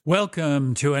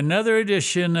Welcome to another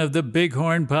edition of the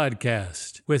BIGHORN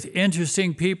podcast with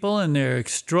interesting people and their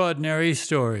extraordinary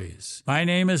stories. My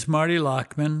name is Marty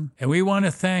Lockman, and we want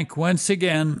to thank once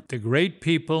again the great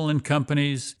people and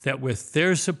companies that with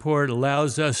their support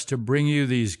allows us to bring you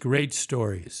these great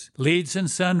stories. Leeds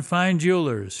 & Son Fine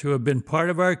Jewelers, who have been part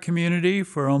of our community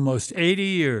for almost 80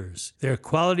 years. Their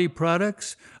quality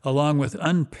products, along with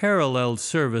unparalleled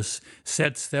service,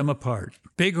 sets them apart.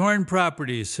 BIGHORN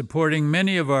Properties, supporting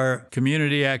many of our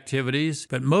community activities,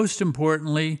 but most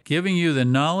importantly, giving you the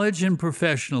knowledge and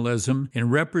professionalism in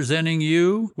representing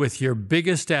you with your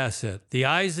biggest asset, the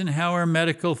Eisenhower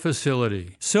Medical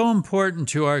Facility. So important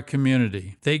to our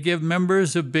community. They give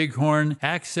members of BIGHORN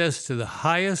access to the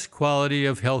highest quality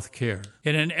of health care.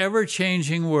 In an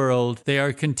ever-changing world, they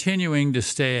are continuing to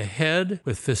stay ahead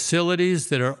with facilities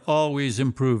that are always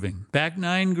improving. Back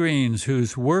Nine Greens,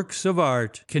 whose works of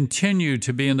art continue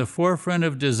to be in the forefront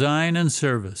of design and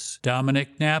service.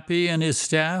 Dominic Nappy and his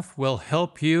staff will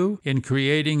help you in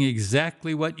creating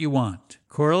exactly what you want.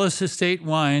 Corliss Estate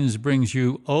Wines brings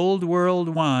you Old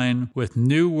World wine with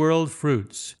New World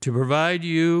fruits to provide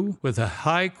you with a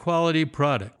high-quality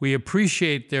product. We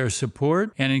appreciate their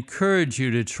support and encourage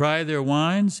you to try their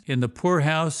wines in the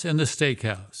Poorhouse and the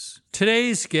Steakhouse.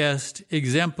 Today's guest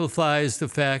exemplifies the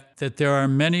fact that there are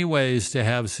many ways to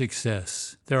have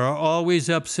success. There are always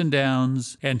ups and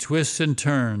downs and twists and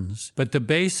turns, but the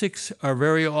basics are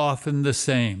very often the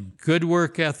same. Good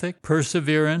work ethic,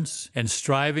 perseverance, and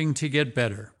striving to get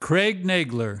better. Craig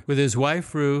Nagler, with his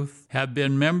wife Ruth, have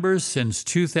been members since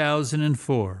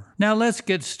 2004. Now let's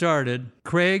get started.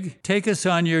 Craig, take us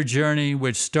on your journey,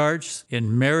 which starts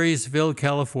in Marysville,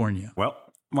 California. Well,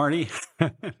 Marty,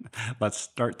 let's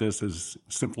start this as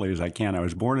simply as I can. I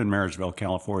was born in Marysville,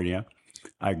 California.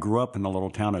 I grew up in the little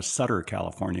town of Sutter,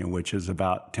 California, which is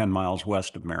about 10 miles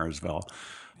west of Marysville.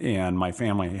 And my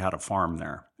family had a farm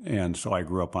there. And so I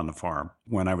grew up on the farm.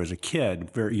 When I was a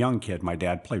kid, very young kid, my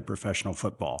dad played professional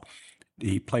football.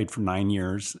 He played for 9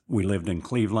 years. We lived in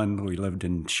Cleveland. We lived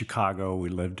in Chicago. We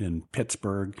lived in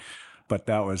Pittsburgh. But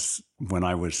that was when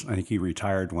I think he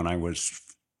retired when I was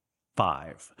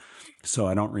 5. So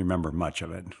I don't remember much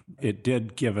of it. It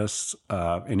did give us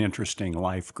an interesting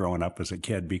life growing up as a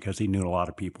kid because he knew a lot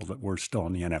of people that were still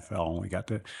in the NFL, and we got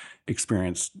to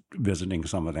experience visiting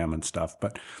some of them and stuff.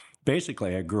 But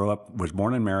basically, I was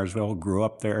born in Marysville, grew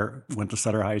up there, went to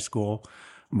Sutter High School.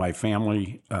 My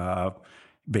family,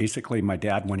 basically my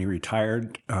dad, when he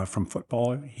retired from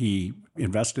football, he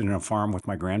invested in a farm with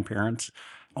my grandparents.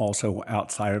 Also,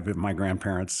 outside of my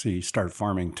grandparents, he started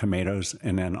farming tomatoes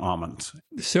and then almonds.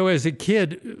 So as a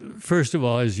kid, first of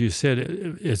all, as you said,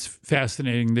 it's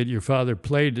fascinating that your father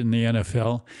played in the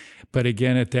NFL. But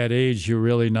again, at that age, you're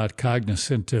really not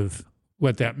cognizant of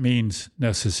what that means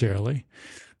necessarily.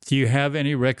 Do you have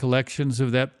any recollections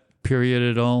of that period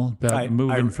at all, about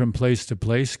moving from place to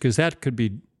place? Because that could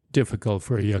be difficult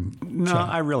for a young child. No,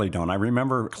 I really don't. I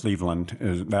remember Cleveland.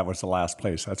 That was the last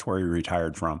place. That's where he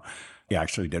retired from. He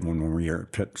actually did when we were here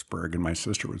at Pittsburgh, and my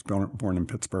sister was born in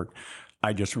Pittsburgh.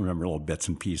 I just remember little bits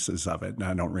and pieces of it, and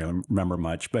I don't really remember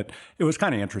much. But it was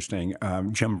kind of interesting.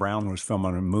 Jim Brown was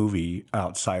filming a movie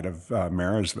outside of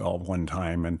Marysville one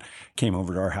time and came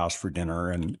over to our house for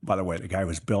dinner. And by the way, the guy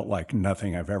was built like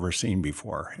nothing I've ever seen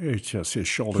before. It's just his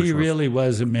shoulders. He really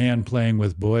was a man playing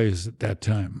with boys at that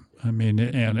time. I mean,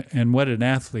 and what an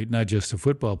athlete, not just a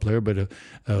football player, but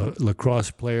a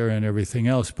lacrosse player and everything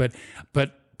else. But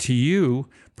to you,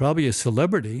 probably a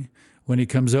celebrity when he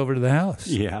comes over to the house.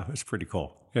 Yeah, it was pretty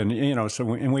cool. And,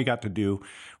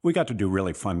 we got to do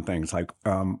really fun things. Like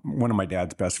one of my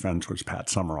dad's best friends was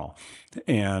Pat Summerall.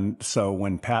 And so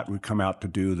when Pat would come out to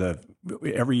do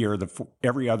every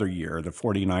other year, the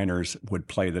 49ers would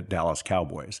play the Dallas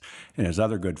Cowboys. And his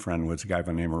other good friend was a guy by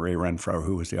the name of Ray Renfro,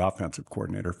 who was the offensive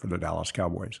coordinator for the Dallas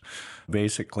Cowboys.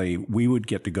 Basically, we would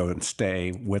get to go and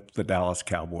stay with the Dallas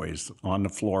Cowboys on the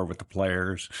floor with the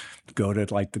players, go to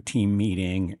like the team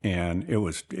meeting, and it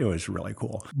was really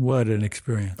cool. What an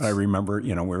experience. I remember,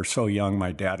 we were so young,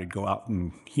 my dad would go out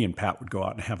and he and Pat would go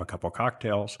out and have a couple of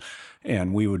cocktails,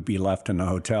 and we would be left in the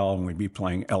hotel and we'd be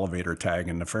playing elevator tag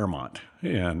in the Fairmont.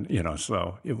 And,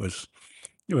 so it was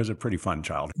a pretty fun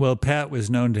childhood. Well, Pat was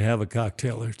known to have a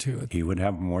cocktail or two. He would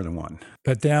have more than one.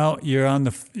 But now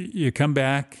you come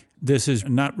back. This is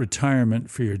not retirement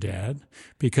for your dad,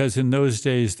 because in those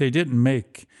days they didn't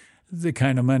make the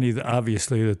kind of money,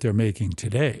 obviously, that they're making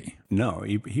today. No,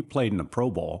 he played in the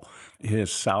Pro Bowl.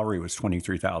 His salary was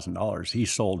 $23,000. He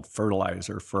sold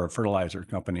fertilizer for a fertilizer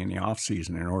company in the off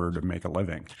season in order to make a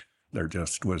living. There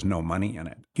just was no money in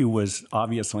it. He was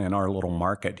obviously in our little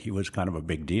market, he was kind of a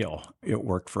big deal. It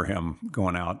worked for him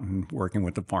going out and working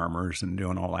with the farmers and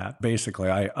doing all that. Basically,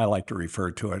 I like to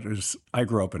refer to it as I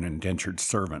grew up an indentured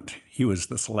servant. He was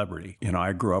the celebrity.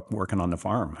 I grew up working on the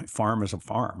farm. Farm is a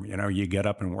farm. You get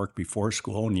up and work before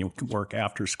school and you work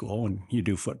after school and you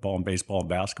do football and baseball and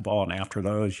basketball. And after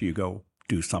those, you go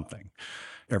do something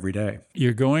every day.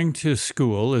 You're going to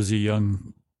school as a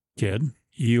young kid.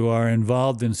 You are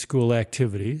involved in school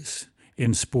activities,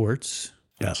 in sports.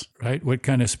 Yes. Right? What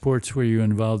kind of sports were you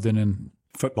involved in?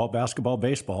 Football, basketball,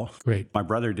 baseball. Great. My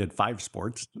brother did 5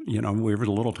 sports. We were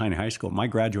a little tiny high school. My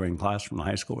graduating class from the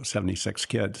high school was 76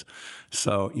 kids.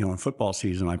 So, in football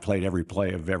season, I played every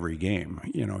play of every game.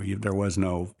 There was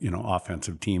no,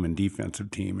 offensive team and defensive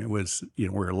team. It was, we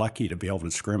were lucky to be able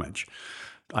to scrimmage.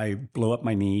 I blew up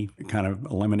my knee, kind of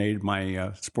eliminated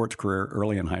my sports career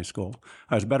early in high school.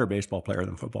 I was a better baseball player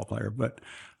than football player, but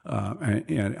I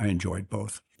enjoyed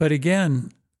both. But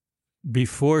again,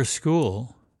 before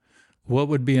school, what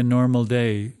would be a normal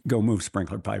day? Go move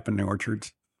sprinkler pipe in the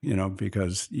orchards,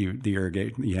 because you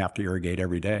have to irrigate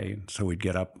every day. So we'd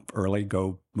get up early,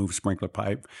 go move sprinkler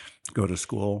pipe, go to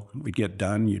school. We'd get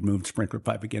done. You'd move sprinkler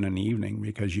pipe again in the evening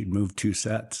because you'd move 2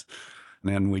 sets.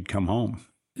 And then we'd come home.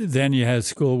 Then you had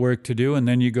schoolwork to do, and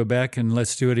then you go back and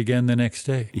let's do it again the next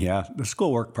day. Yeah, the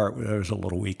schoolwork part I was a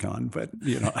little weak on, but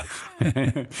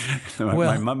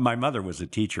Well, my mother was a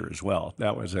teacher as well.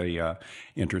 That was a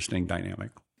interesting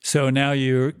dynamic. So now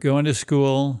you're going to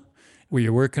school, where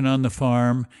you're working on the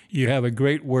farm. You have a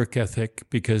great work ethic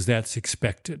because that's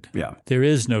expected. Yeah. There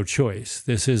is no choice.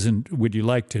 This isn't, would you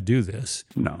like to do this?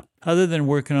 No. Other than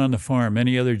working on the farm,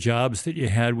 any other jobs that you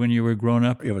had when you were growing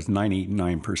up? It was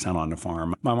 99% on the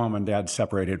farm. My mom and dad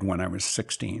separated when I was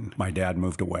 16. My dad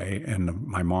moved away, and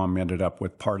my mom ended up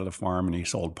with part of the farm, and he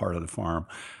sold part of the farm.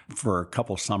 For a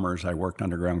couple summers, I worked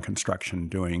underground construction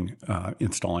doing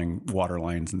installing water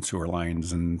lines and sewer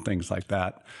lines and things like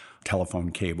that, telephone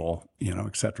cable,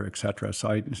 et cetera, et cetera. So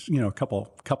I, a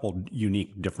couple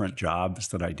unique different jobs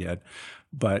that I did.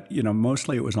 But,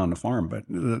 mostly it was on the farm. But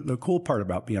the cool part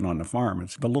about being on the farm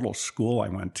is the little school I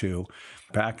went to,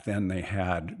 back then they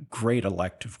had great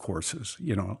elective courses.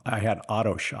 I had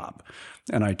auto shop,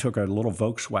 and I took a little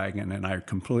Volkswagen and I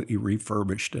completely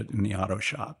refurbished it in the auto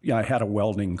shop. Yeah, I had a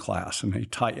welding class, and they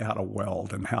taught you how to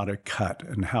weld and how to cut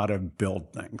and how to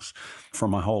build things. For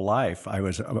my whole life, I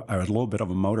was a little bit of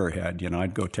a motorhead.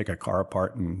 I'd go take a car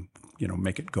apart and,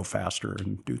 make it go faster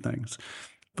and do things.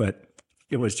 But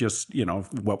it was just,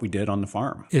 what we did on the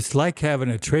farm. It's like having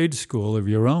a trade school of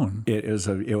your own.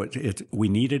 We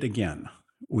need it again.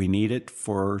 We need it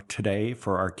for today,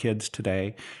 for our kids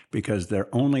today, because their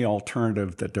only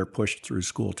alternative that they're pushed through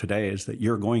school today is that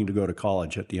you're going to go to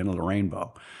college at the end of the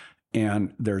rainbow.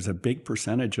 And there's a big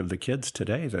percentage of the kids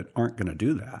today that aren't going to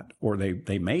do that, or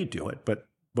they may do it, but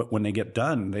when they get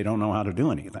done, they don't know how to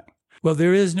do anything. Well,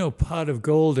 there is no pot of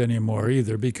gold anymore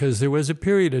either, because there was a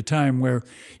period of time where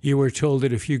you were told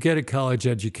that if you get a college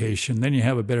education, then you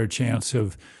have a better chance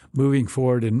of moving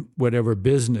forward in whatever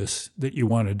business that you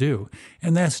want to do.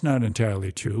 And that's not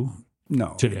entirely true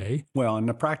today. Well, and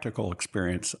the practical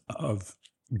experience of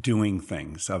doing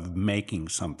things, of making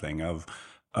something,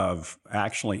 of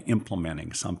actually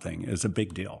implementing something is a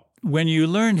big deal. When you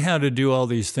learned how to do all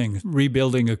these things,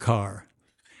 rebuilding a car,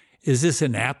 is this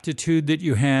an aptitude that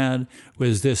you had?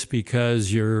 Was this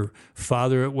because your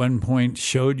father at one point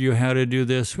showed you how to do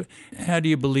this? How do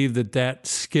you believe that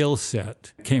skill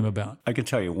set came about? I can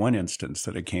tell you one instance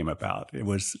that it came about. It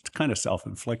was kind of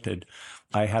self-inflicted.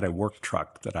 I had a work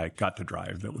truck that I got to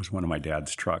drive that was one of my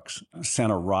dad's trucks.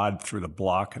 Sent a rod through the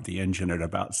block of the engine at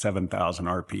about 7,000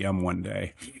 RPM one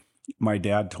day. My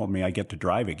dad told me I get to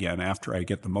drive again after I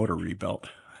get the motor rebuilt.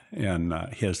 And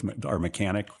our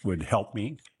mechanic would help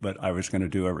me, but I was going to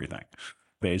do everything.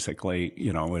 Basically,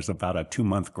 it was about a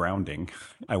 2-month grounding.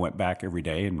 I went back every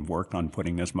day and worked on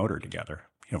putting this motor together.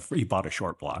 He bought a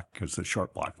short block because the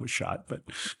short block was shot. But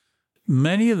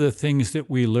many of the things that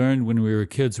we learned when we were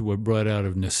kids were brought out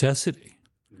of necessity.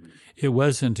 It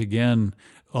wasn't, again,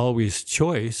 always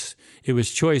choice. It was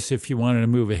choice if you wanted to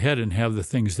move ahead and have the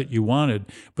things that you wanted,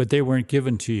 but they weren't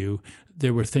given to you.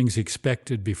 There were things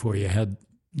expected before you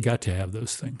got to have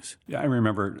those things. Yeah, I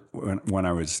remember when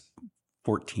I was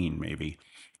 14, maybe,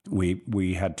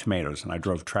 we had tomatoes, and I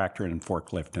drove tractor and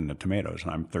forklift into tomatoes,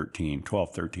 and I'm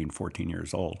 12, 13, 14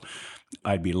 years old.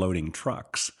 I'd be loading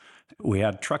trucks. we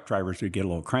had truck drivers who get a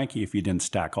little cranky if you didn't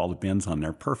stack all the bins on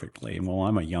there perfectly. And well,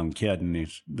 I'm a young kid, and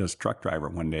this truck driver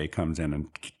one day comes in and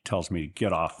tells me,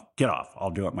 get off,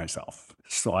 I'll do it myself.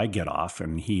 So I get off,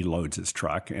 and he loads his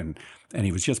truck, and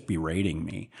he was just berating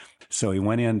me. So he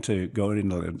went in to go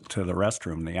into the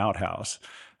restroom, the outhouse,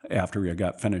 after we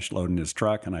got finished loading his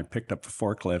truck, and I picked up the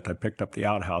forklift. I picked up the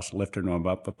outhouse, lifted him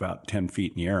up about 10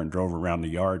 feet in the air, and drove around the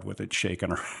yard with it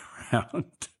shaking around.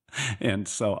 And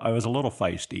so I was a little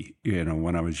feisty,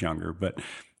 when I was younger,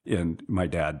 and my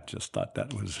dad just thought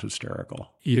that was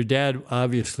hysterical. Your dad,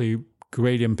 obviously,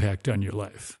 great impact on your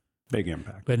life. Big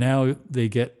impact. But now they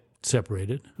get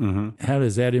separated. Mm-hmm. How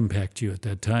does that impact you at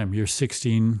that time? You're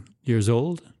 16 years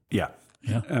old? Yeah.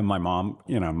 Yeah. And my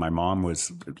mom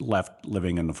was left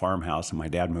living in the farmhouse, and my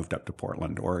dad moved up to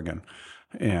Portland, Oregon.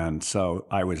 And so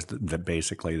I was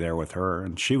basically there with her,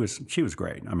 and she was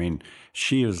great. I mean,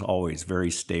 she is always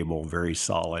very stable, very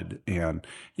solid, and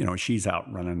she's out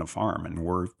running the farm, and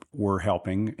we're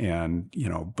helping, and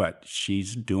but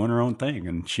she's doing her own thing,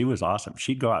 and she was awesome.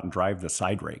 She'd go out and drive the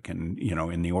side rake, and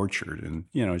in the orchard,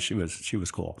 and she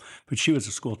was cool. But she was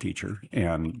a school teacher,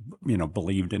 and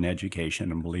believed in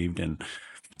education, and believed in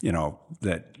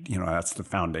that that's the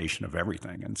foundation of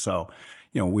everything, and so.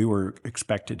 We were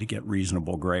expected to get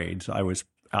reasonable grades. I was,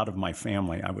 out of my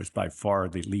family, I was by far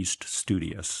the least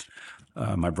studious.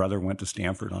 My brother went to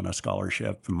Stanford on a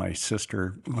scholarship, and my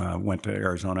sister went to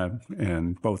Arizona,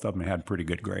 and both of them had pretty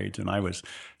good grades. And I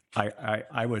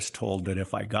was told that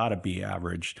if I got a B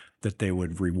average, that they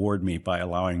would reward me by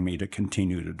allowing me to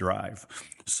continue to drive.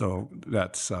 So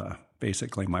that's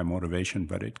basically my motivation,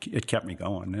 but it kept me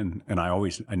going. And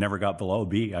I never got below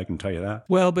B, I can tell you that.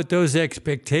 Well, but those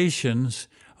expectations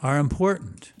are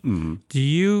important. Mm-hmm. Do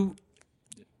you,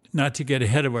 not to get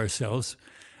ahead of ourselves,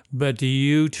 but do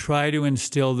you try to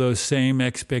instill those same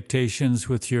expectations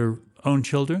with your own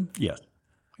children? Yes.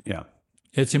 Yeah.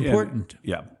 It's important.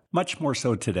 Yeah. Much more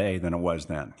so today than it was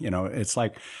then. It's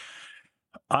like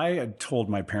I had told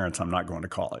my parents I'm not going to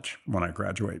college when I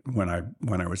graduate. When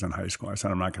I was in high school, I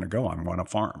said I'm not going to go. I'm going to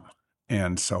farm,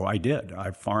 and so I did.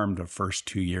 I farmed the first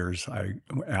 2 years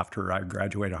after I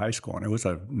graduated high school, and it was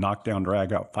a knockdown,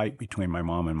 drag-out fight between my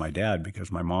mom and my dad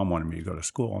because my mom wanted me to go to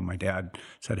school, and my dad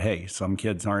said, "Hey, some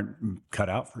kids aren't cut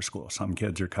out for school. Some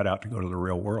kids are cut out to go to the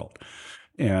real world."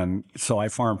 And so I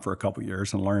farmed for a couple of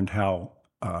years and learned how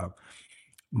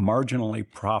marginally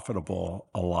profitable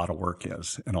a lot of work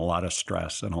is, and a lot of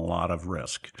stress and a lot of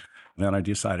risk. Then I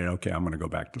decided, okay, I'm going to go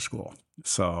back to school.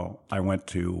 So I went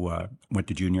to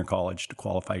junior college to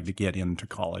qualify to get into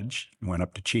college. Went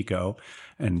up to Chico,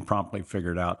 and promptly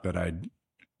figured out that I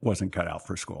wasn't cut out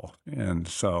for school. And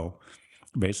so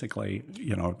basically,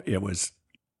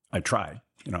 I tried.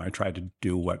 I tried to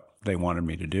do what they wanted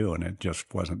me to do, and it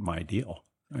just wasn't my deal.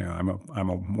 I'm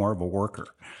more of a worker.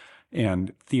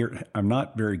 And I'm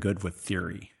not very good with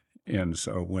theory. And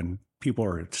so when people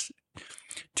are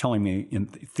telling me in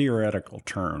theoretical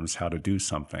terms how to do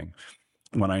something,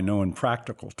 when I know in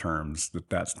practical terms that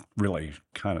that's really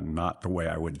kind of not the way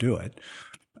I would do it,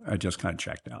 I just kind of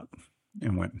checked out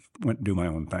and went and do my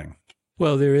own thing.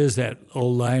 Well, there is that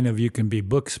old line of you can be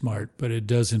book smart, but it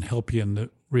doesn't help you in the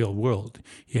real world.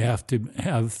 You have to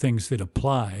have things that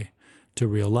apply to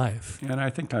real life. And I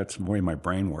think that's the way my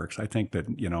brain works. I think that,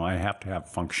 I have to have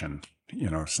function,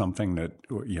 something that,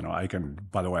 I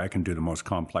can do the most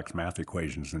complex math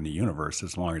equations in the universe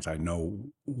as long as I know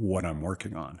what I'm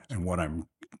working on and what I'm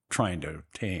trying to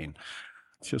obtain.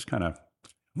 It's just kind of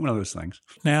one of those things.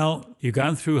 Now, you've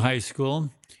gone through high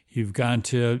school, you've gone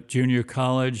to junior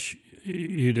college,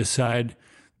 you decide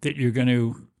that you're going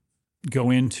to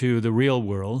go into the real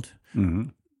world. Mm-hmm.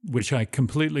 Which I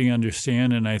completely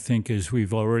understand, and I think, as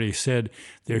we've already said,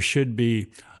 there should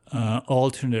be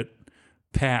alternate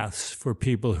paths for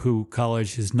people who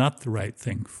college is not the right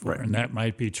thing for, right. And that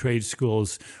might be trade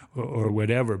schools or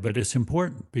whatever, but it's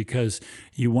important because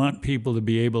you want people to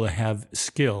be able to have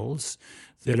skills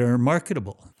that are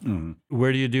marketable. Mm.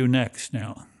 Where do you do next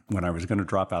now? When I was going to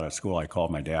drop out of school, I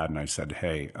called my dad and I said,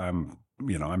 "Hey, I'm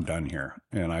done here,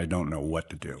 and I don't know what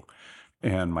to do."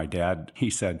 And my dad, he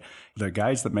said, "The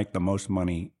guys that make the most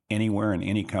money anywhere in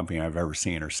any company I've ever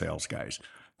seen are sales guys.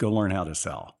 Go learn how to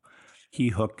sell." He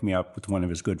hooked me up with one of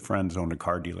his good friends, owned a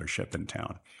car dealership in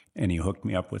town. And he hooked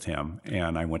me up with him,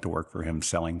 and I went to work for him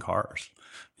selling cars.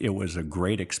 It was a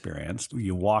great experience.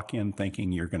 You walk in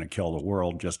thinking you're going to kill the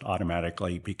world just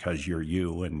automatically because you're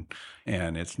you, and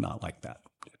it's not like that.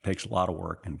 It takes a lot of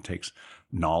work, and it takes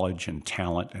knowledge and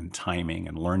talent and timing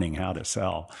and learning how to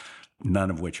sell,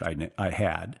 none of which I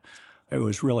had. It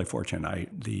was really fortunate.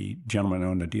 The gentleman who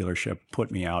owned the dealership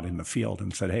put me out in the field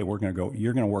and said, "Hey, you're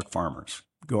going to work farmers."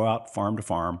 go out farm to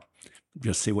farm,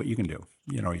 just see what you can do.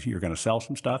 You're going to sell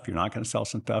some stuff, you're not going to sell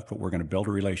some stuff, but we're going to build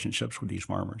relationships with these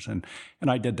farmers. And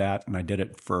I did that, and I did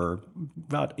it for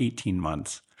about 18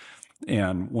 months.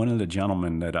 And one of the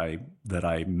gentlemen that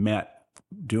I met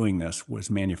doing this was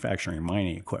manufacturing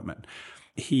mining equipment.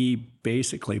 He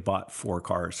basically bought 4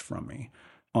 cars from me.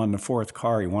 On the 4th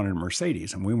car, he wanted a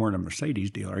Mercedes, and we weren't a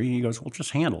Mercedes dealer. He goes, well,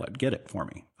 just handle it. Get it for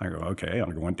me. I go, okay. I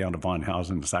went down to Von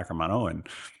Hausen to Sacramento, and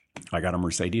I got a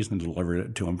Mercedes and delivered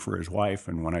it to him for his wife.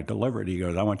 And when I delivered, he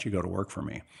goes, I want you to go to work for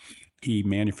me. He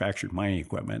manufactured mining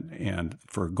equipment and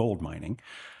for gold mining.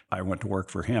 I went to work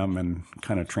for him and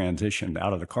kind of transitioned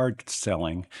out of the car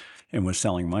selling and was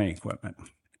selling mining equipment.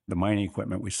 The mining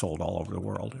equipment we sold all over the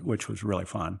world, which was really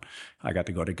fun. I got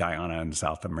to go to Guyana and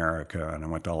South America, and I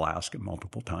went to Alaska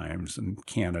multiple times, and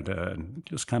Canada, and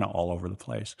just kind of all over the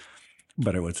place.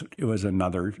 But it was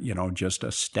another, just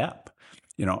a step.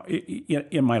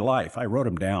 In my life, I wrote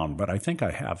them down, but I think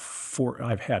I've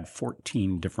had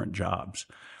 14 different jobs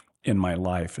in my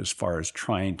life as far as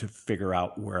trying to figure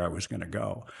out where I was going to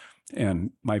go.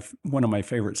 And one of my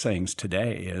favorite sayings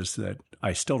today is that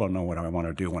I still don't know what I want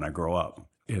to do when I grow up.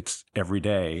 It's every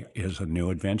day is a new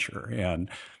adventure. And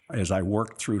as I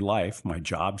worked through life, my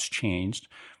jobs changed,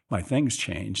 my things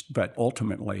changed, but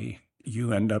ultimately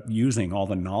you end up using all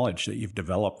the knowledge that you've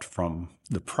developed from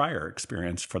the prior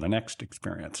experience for the next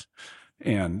experience.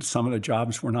 And some of the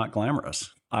jobs were not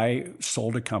glamorous. I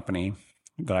sold a company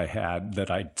that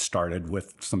I'd started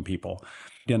with some people.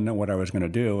 Didn't know what I was going to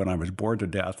do, and I was bored to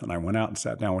death, and I went out and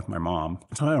sat down with my mom.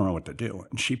 So I don't know what to do.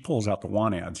 And she pulls out the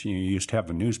want ads. You used to have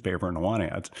the newspaper and the want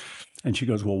ads. And she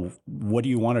goes, well, what do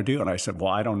you want to do? And I said,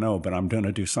 well, I don't know, but I'm going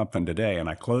to do something today. And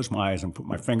I closed my eyes and put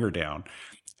my finger down.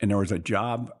 And there was a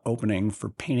job opening for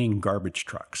painting garbage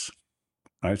trucks.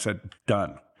 I said,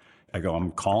 done. I go,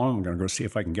 I'm calling. I'm going to go see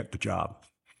if I can get the job.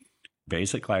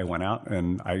 Basically, I went out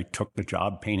and I took the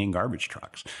job painting garbage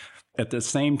trucks. At the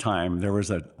same time, there was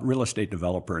a real estate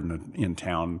developer in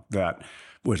town that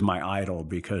was my idol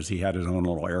because he had his own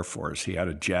little Air Force. He had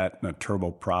a jet and a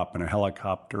turboprop and a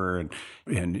helicopter,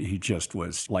 and he just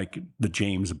was like the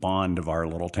James Bond of our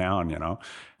little town,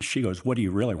 She goes, what do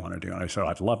you really want to do? And I said,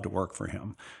 I'd love to work for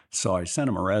him. So I sent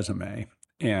him a resume,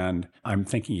 and I'm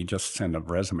thinking you just send a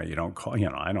resume. You don't call,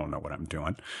 I don't know what I'm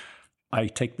doing. I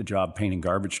take the job painting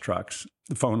garbage trucks.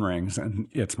 The phone rings, and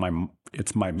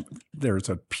there's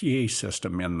a PA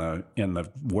system in the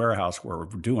warehouse where we're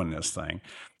doing this thing.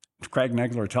 Craig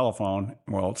Nagler telephone.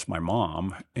 Well, it's my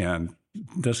mom, and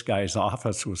this guy's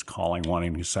office was calling,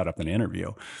 wanting to set up an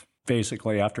interview.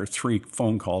 Basically, after 3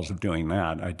 phone calls of doing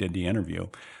that, I did the interview.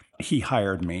 He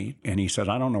hired me, and he said,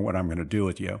 I don't know what I'm going to do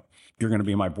with you. You're going to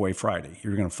be my boy Friday.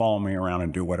 You're going to follow me around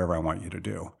and do whatever I want you to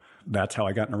do. That's how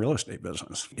I got in the real estate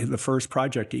business. The first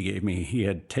project he gave me, he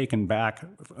had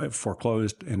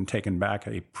foreclosed and taken back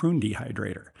a prune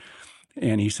dehydrator.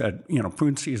 And he said,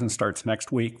 prune season starts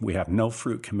next week. We have no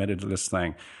fruit committed to this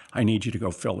thing. I need you to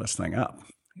go fill this thing up.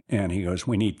 And he goes,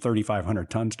 we need 3,500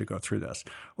 tons to go through this,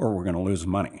 or we're going to lose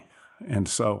money. And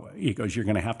so he goes, you're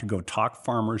going to have to go talk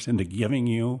farmers into giving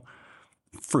you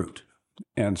fruit.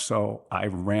 And so I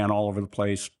ran all over the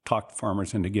place, talked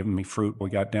farmers into giving me fruit. We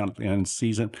got down to the end of the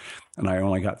season, and I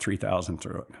only got 3,000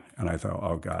 through it. And I thought,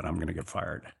 oh, God, I'm going to get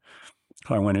fired.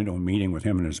 So I went into a meeting with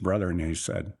him and his brother, and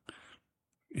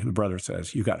the brother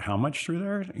says, you got how much through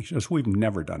there? He says, we've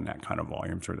never done that kind of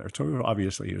volume through there. So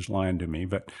obviously he was lying to me.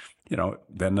 But,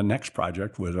 then the next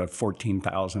project was a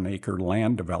 14,000 acre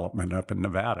land development up in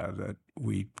Nevada that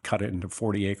we cut it into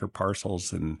 40-acre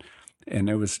parcels. And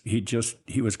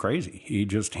he was crazy. He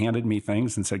just handed me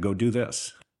things and said, go do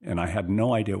this. And I had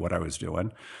no idea what I was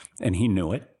doing. And he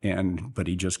knew it. But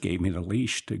he just gave me the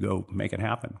leash to go make it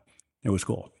happen. It was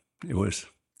cool.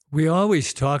 We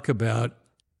always talk about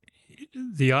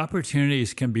the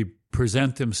opportunities can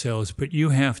present themselves, but you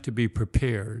have to be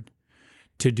prepared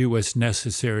to do what's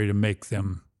necessary to make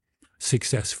them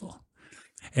successful.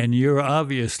 And you're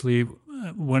obviously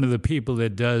one of the people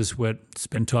that does what's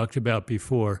been talked about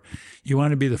before. You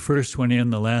want to be the first one in,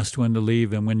 the last one to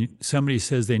leave. And when somebody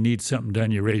says they need something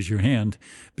done, you raise your hand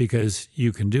because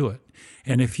you can do it.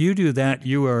 And if you do that,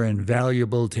 you are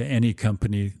invaluable to any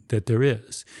company that there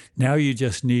is. Now you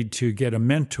just need to get a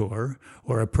mentor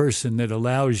or a person that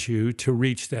allows you to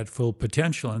reach that full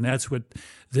potential. And that's what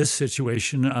this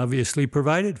situation obviously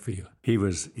provided for you. He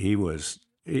was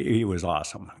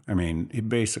awesome. I mean,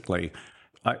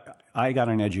 I got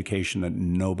an education that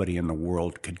nobody in the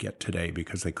world could get today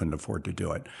because they couldn't afford to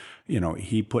do it.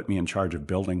 He put me in charge of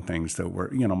building things that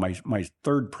were, my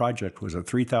third project was a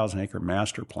 3,000 acre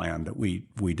master plan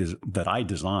that I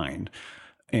designed.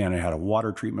 And it had a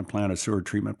water treatment plant, a sewer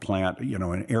treatment plant,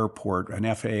 an airport, an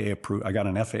FAA approved. I got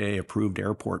an FAA approved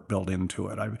airport built into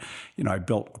it. I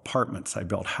built apartments, I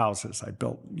built houses, I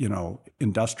built,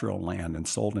 industrial land and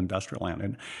sold industrial land.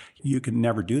 And you could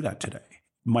never do that today.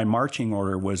 My marching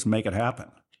order was make it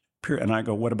happen. And I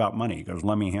go, what about money? He goes,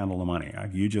 let me handle the money.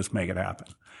 You just make it happen.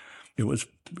 It was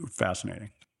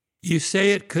fascinating. You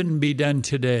say it couldn't be done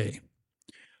today.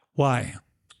 Why?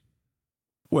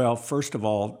 Well, first of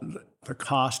all, the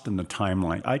cost and the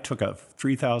timeline. I took a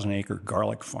 3,000-acre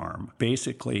garlic farm.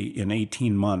 Basically, in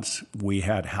 18 months, we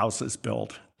had houses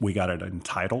built. We got it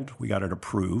entitled. We got it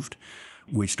approved.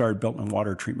 We started building a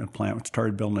water treatment plant. We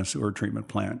started building a sewer treatment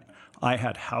plant. I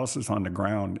had houses on the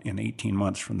ground in 18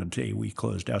 months from the day we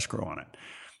closed escrow on it.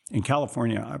 In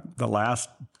California, the last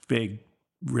big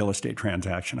real estate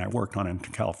transaction I worked on in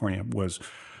California was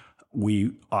we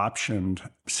optioned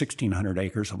 1,600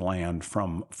 acres of land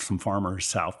from some farmers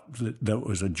south that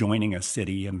was adjoining a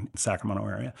city in the Sacramento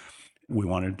area. We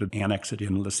wanted to annex it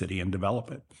into the city and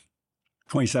develop it.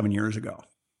 27 years ago,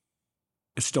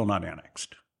 it's still not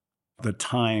annexed. The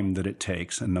time that it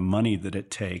takes and the money that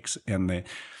it takes and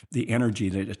the energy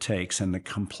that it takes and the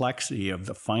complexity of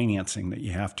the financing that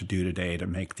you have to do today to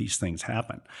make these things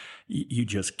happen, you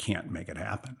just can't make it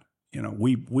happen.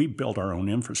 We built our own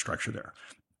infrastructure there.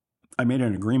 I made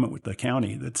an agreement with the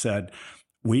county that said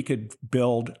we could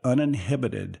build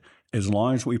uninhibited as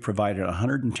long as we provided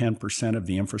 110% of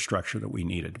the infrastructure that we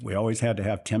needed. We always had to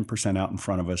have 10% out in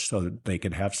front of us so that they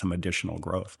could have some additional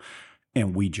growth.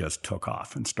 And we just took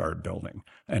off and started building.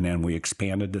 And then we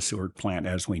expanded the sewer plant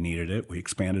as we needed it. We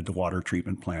expanded the water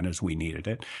treatment plant as we needed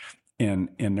it. And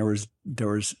there was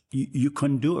you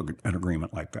couldn't do an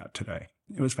agreement like that today.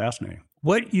 It was fascinating.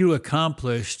 What you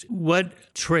accomplished,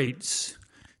 what traits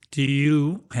do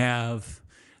you have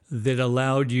that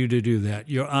allowed you to do that?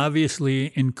 You're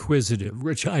obviously inquisitive,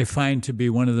 which I find to be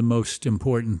one of the most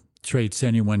important traits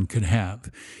anyone could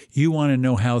have. You want to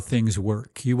know how things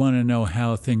work. You want to know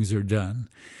how things are done.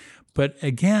 But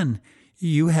again,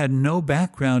 you had no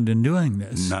background in doing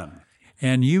this. None.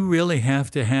 And you really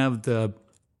have to have the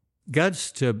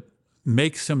guts to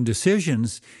make some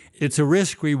decisions. It's a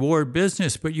risk-reward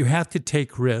business, but you have to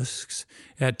take risks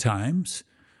at times.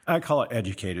 I call it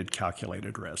educated,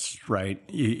 calculated risks, right?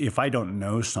 If I don't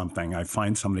know something, I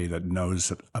find somebody that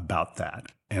knows about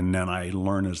that. And then I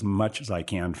learn as much as I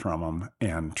can from them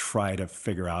and try to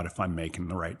figure out if I'm making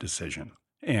the right decision.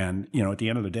 And, at the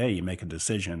end of the day, you make a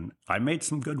decision. I made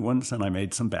some good ones and I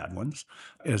made some bad ones,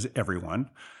 as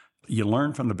everyone. You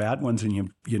learn from the bad ones and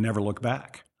you never look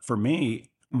back. For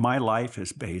me, my life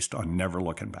is based on never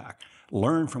looking back.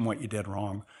 Learn from what you did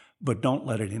wrong, but don't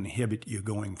let it inhibit you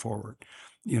going forward.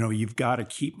 You've got to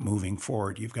keep moving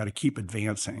forward. You've got to keep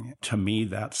advancing. To me,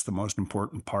 that's the most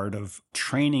important part of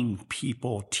training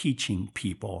people, teaching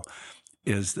people,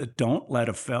 is that don't let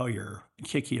a failure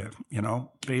kick you.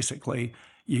 Basically,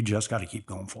 you just got to keep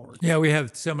going forward. Yeah, we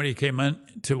have somebody came on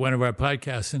to one of our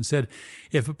podcasts and said,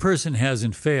 if a person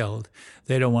hasn't failed,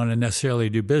 they don't want to necessarily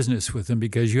do business with them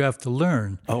because you have to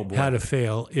learn how to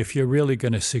fail if you're really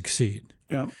going to succeed.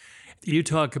 Yeah. You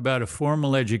talk about a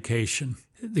formal education.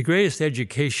 The greatest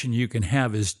education you can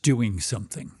have is doing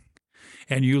something,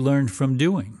 and you learn from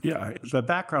doing. Yeah, the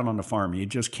background on the farm, you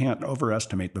just can't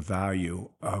overestimate the value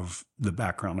of the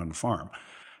background on the farm.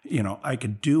 I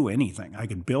could do anything. I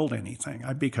could build anything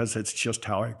because it's just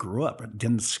how I grew up.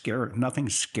 Nothing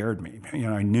scared me.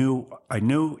 I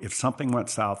knew if something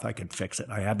went south, I could fix it.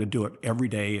 I had to do it every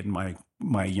day in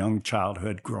my young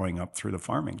childhood growing up through the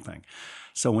farming thing.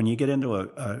 So when you get into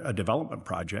a development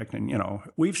project and,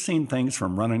 we've seen things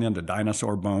from running into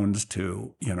dinosaur bones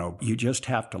to, you just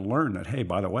have to learn that, hey,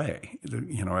 by the way,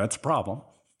 that's a problem.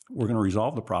 We're going to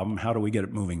resolve the problem. How do we get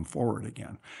it moving forward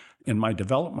again? In my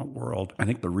development world, I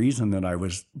think the reason that I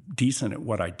was decent at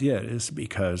what I did is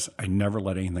because I never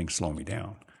let anything slow me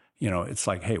down. It's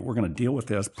like, hey, we're going to deal with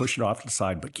this, push it off to the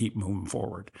side, but keep moving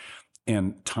forward.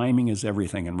 And timing is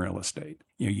everything in real estate.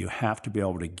 You have to be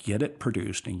able to get it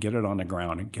produced and get it on the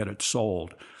ground and get it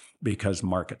sold because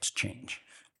markets change.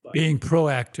 Being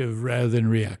proactive rather than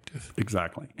reactive.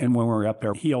 Exactly. And when we were up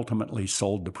there, he ultimately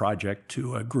sold the project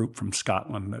to a group from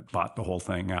Scotland that bought the whole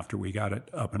thing after we got it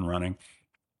up and running.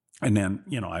 And then,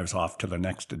 I was off to the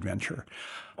next adventure.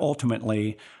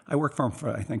 Ultimately, I worked for him for,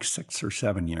 I think, 6 or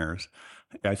 7 years.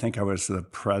 I think I was the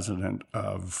president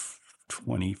of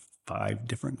 25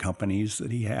 different companies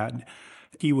that he had.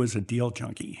 He was a deal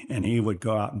junkie, and he would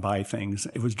go out and buy things.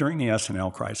 It was during the S&L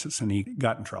crisis, and he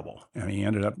got in trouble. And he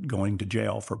ended up going to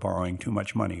jail for borrowing too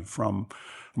much money from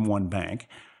one bank.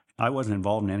 I wasn't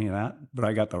involved in any of that, but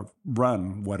I got to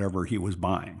run whatever he was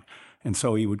buying. And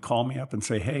so he would call me up and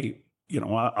say, hey,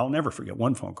 I'll never forget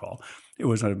one phone call. It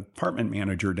was an apartment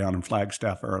manager down in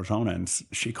Flagstaff, Arizona, and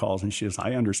she calls and she says,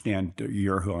 I understand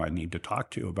you're who I need to talk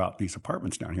to about these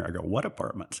apartments down here. I go, what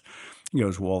apartments? He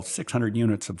goes, well, 600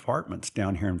 units of apartments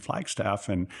down here in Flagstaff,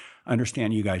 and I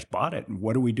understand you guys bought it, and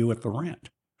what do we do with the rent?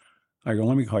 I go,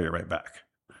 let me call you right back.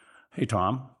 Hey,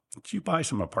 Tom, did you buy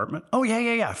some apartment? Oh,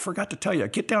 yeah. I forgot to tell you.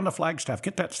 Get down to Flagstaff,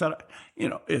 get that set up.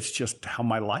 It's just how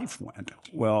my life went.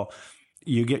 Well,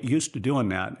 you get used to doing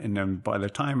that. And then by the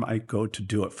time I go to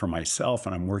do it for myself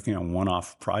and I'm working on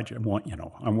one-off project,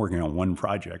 I'm working on one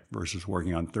project versus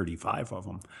working on 35 of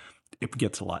them, it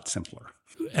gets a lot simpler.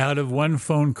 Out of one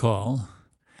phone call,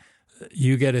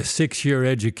 you get a 6-year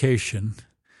education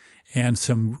and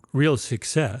some real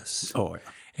success. Oh, yeah.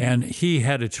 And he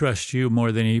had to trust you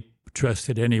more than he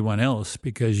trusted anyone else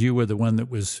because you were the one that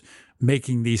was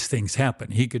making these things happen.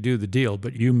 He could do the deal,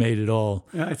 but you made it all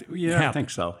happen. I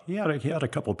think so. He had a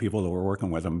couple of people that were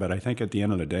working with him, but I think at the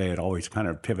end of the day, it always kind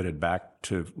of pivoted back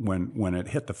to when it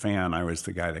hit the fan, I was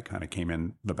the guy that kind of came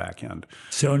in the back end.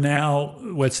 So now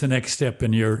what's the next step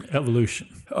in your evolution?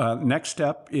 Next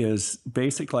step is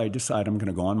basically I decide I'm going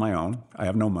to go on my own. I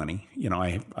have no money.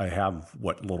 I have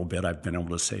what little bit I've been able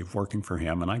to save working for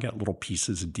him, and I got little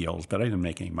pieces of deals, but I didn't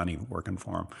make any money working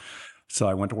for him. So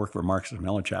I went to work for Marcus &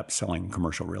 Millichap selling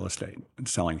commercial real estate and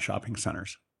selling shopping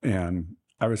centers. And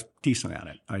I was decent at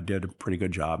it. I did a pretty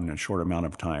good job in a short amount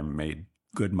of time, made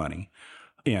good money.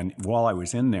 And while I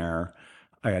was in there,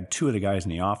 I had 2 of the guys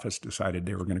in the office decided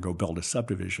they were going to go build a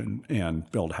subdivision and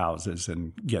build houses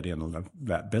and get into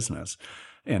that business.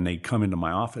 And they'd come into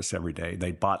my office every day.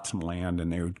 They bought some land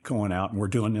and they were going out and we're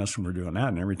doing this and we're doing that.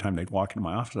 And every time they'd walk into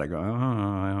my office, I go,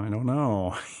 I don't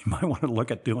know. You might want to look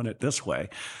at doing it this way.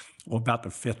 Well, about the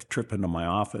 5th trip into my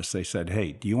office, they said,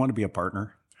 hey, do you want to be a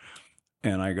partner?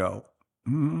 And I go,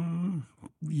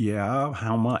 yeah,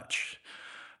 how much?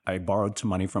 I borrowed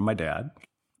some money from my dad.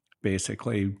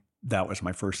 Basically, that was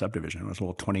my first subdivision. It was a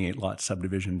little 28-lot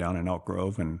subdivision down in Elk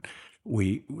Grove, and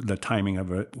the timing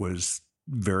of it was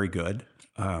very good.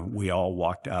 We all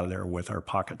walked out of there with our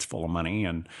pockets full of money,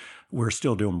 and we're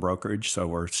still doing brokerage, so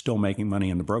we're still making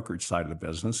money in the brokerage side of the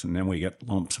business, and then we get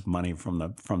lumps of money from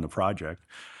the project.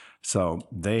 So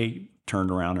they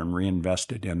turned around and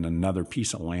reinvested in another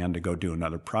piece of land to go do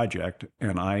another project.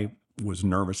 And I was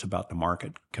nervous about the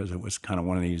market because it was kind of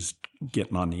one of these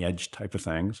getting on the edge type of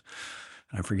things.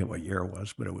 I forget what year it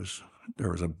was, but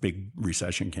there was a big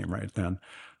recession came right then.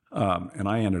 And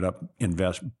I ended up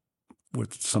invest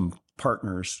with some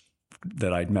partners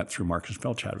that I'd met through Marcus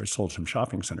Millichap. I sold some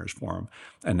shopping centers for them,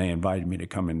 and they invited me to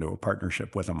come into a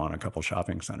partnership with them on a couple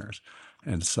shopping centers.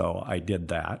 And so I did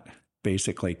that.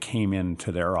 Basically came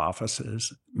into their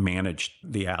offices, managed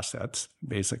the assets.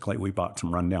 Basically, we bought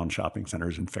some rundown shopping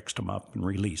centers and fixed them up and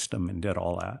released them and did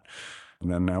all that.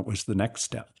 And then that was the next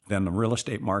step. Then the real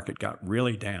estate market got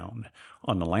really down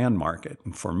on the land market.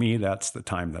 And for me, that's the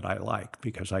time that I like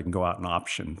because I can go out and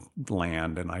option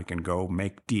land and I can go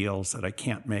make deals that I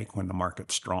can't make when the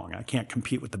market's strong. I can't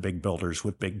compete with the big builders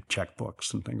with big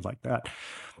checkbooks and things like that.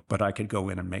 But I could go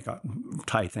in and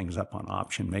tie things up on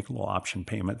option, make little option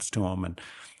payments to them and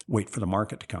wait for the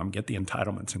market to come, get the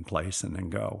entitlements in place and then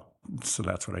go. So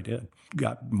that's what I did.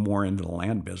 Got more into the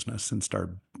land business and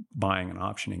started buying and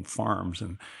optioning farms.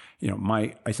 And,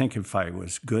 I think if I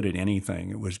was good at anything,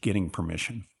 it was getting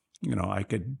permission. I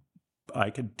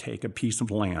could take a piece of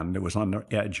land that was on the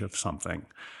edge of something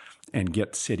and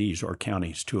get cities or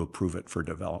counties to approve it for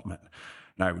development.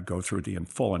 And I would go through the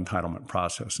full entitlement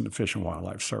process and the Fish and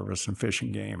Wildlife Service and Fish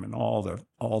and Game and all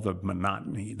the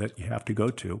monotony that you have to go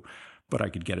to. But I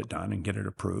could get it done and get it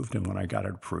approved. And when I got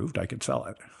it approved, I could sell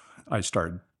it. I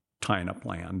started tying up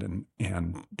land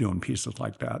and doing pieces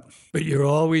like that. But you're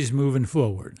always moving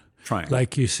forward. Trying.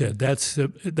 Like you said, that's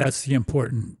the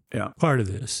important part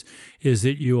of this, is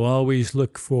that you always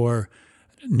look for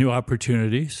new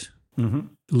opportunities,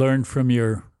 learn from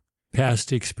your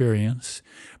past experience.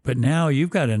 But now you've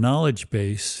got a knowledge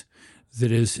base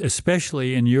that is,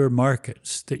 especially in your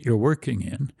markets that you're working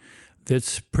in,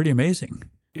 that's pretty amazing.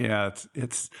 Yeah,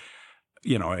 it's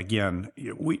again,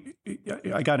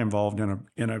 I got involved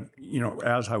in a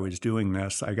as I was doing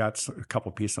this, I got a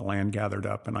couple pieces of land gathered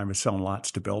up and I was selling lots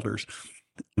to builders.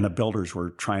 And the builders were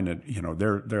trying to,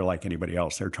 they're like anybody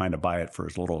else. They're trying to buy it for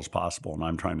as little as possible, and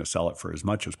I'm trying to sell it for as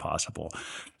much as possible.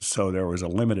 So there was a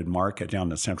limited market down in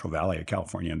the Central Valley of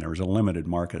California, and there was a limited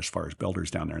market as far as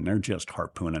builders down there, and they're just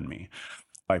harpooning me.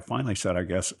 I finally said, I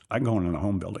guess I'm going in the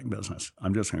home building business.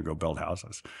 I'm just going to go build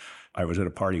houses. I was at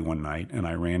a party one night and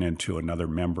I ran into another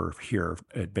member here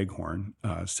at Bighorn,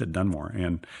 Sid Dunmore,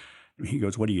 and he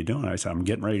goes, "What are you doing?" I said, "I'm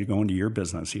getting ready to go into your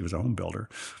business." He was a home builder.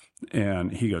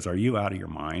 And he goes, "Are you out of your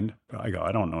mind?" I go,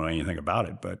 "I don't know anything about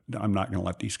it, but I'm not going to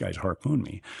let these guys harpoon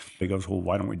me." He goes, "Well,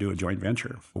 why don't we do a joint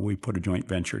venture?" We put a joint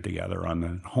venture together on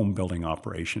the home building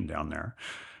operation down there.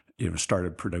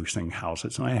 Started producing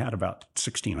houses. And I had about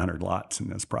 1,600 lots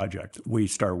in this project. We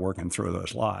started working through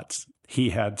those lots. He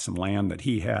had some land that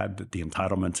he had that the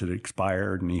entitlements had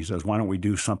expired. And he says, "Why don't we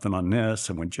do something on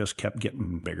this?" And we just kept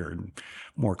getting bigger and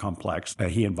more complex.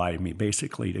 He invited me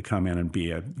basically to come in and be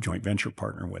a joint venture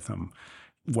partner with him,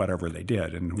 whatever they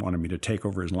did, and wanted me to take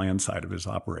over his land side of his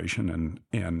operation. And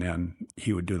then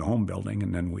he would do the home building,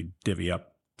 and then we'd divvy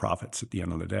up profits at the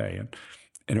end of the day.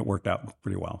 And it worked out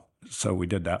pretty well. So we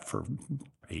did that for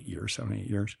 8 years, 7, 8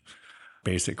 years.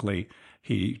 Basically,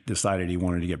 he decided he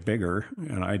wanted to get bigger,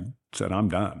 and I said, "I'm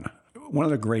done." One of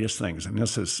the greatest things, and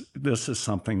this is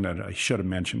something that I should have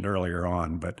mentioned earlier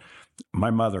on, but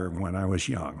my mother, when I was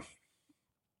young,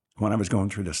 when I was going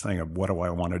through this thing of what do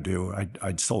I want to do,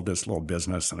 I'd sold this little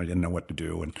business and I didn't know what to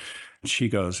do. And she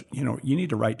goes, "You need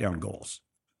to write down goals.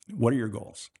 What are your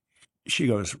goals?" She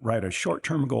goes, "Write a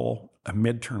short-term goal, a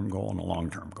mid-term goal, and a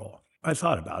long-term goal." I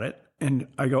thought about it, and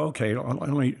I go, "Okay,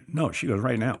 no." She goes,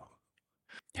 "Right now."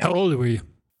 How old were you?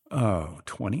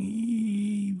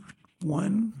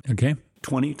 21. Okay.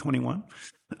 21.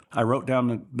 I wrote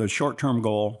down the short-term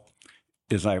goal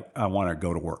is I want to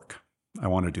go to work. I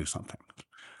want to do something.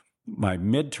 My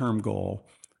mid-term goal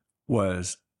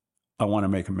was I want to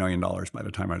make $1 million by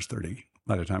the time I was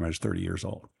 30 years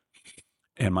old.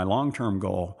 And my long-term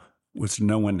goal was to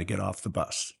know when to get off the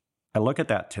bus. I look at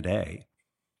that today,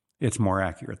 it's more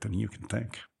accurate than you can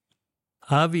think.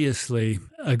 Obviously,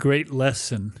 a great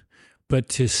lesson, but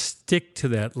to stick to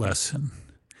that lesson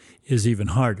is even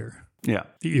harder. Yeah.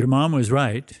 Your mom was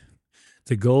right.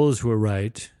 The goals were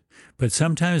right. But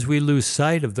sometimes we lose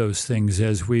sight of those things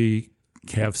as we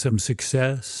have some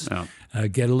success,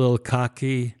 get a little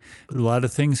cocky. A lot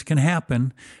of things can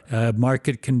happen,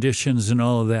 market conditions and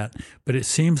all of that. But it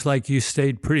seems like you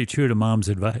stayed pretty true to mom's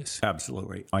advice.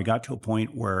 Absolutely. I got to a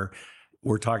point where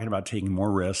we're talking about taking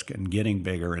more risk and getting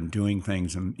bigger and doing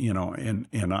things. And, I'm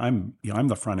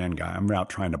the front end guy. I'm out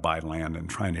trying to buy land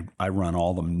and I run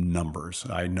all the numbers.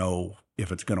 I know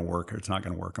if it's going to work or it's not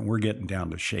going to work. And we're getting down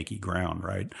to shaky ground,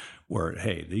 right? Where,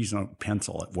 hey, these don't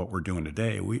pencil at what we're doing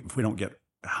today. If we don't get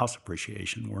house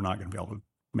appreciation, we're not going to be able to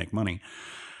make money.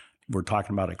 We're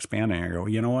talking about expanding. I go,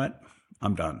 "You know what?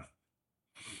 I'm done."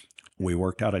 We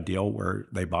worked out a deal where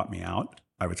they bought me out.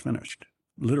 I was finished,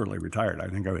 literally retired. I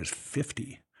think I was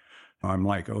 50. I'm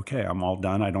like, okay, I'm all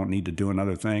done. I don't need to do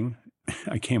another thing.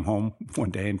 I came home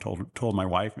one day and told my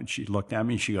wife, and she looked at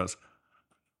me and she goes,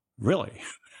 "Really?"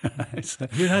 I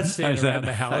said, "You're not staying around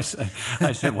the house."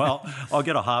 I said, "Well, I'll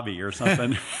get a hobby or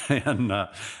something." And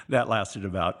that lasted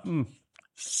about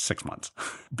 6 months.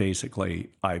 Basically,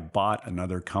 I bought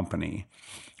another company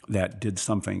that did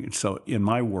something. So in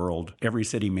my world, every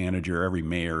city manager, every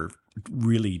mayor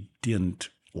really didn't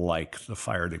like the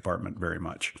fire department very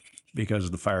much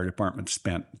because the fire department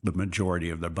spent the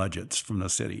majority of their budgets from the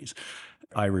cities.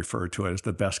 I refer to it as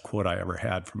the best quote I ever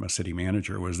had from a city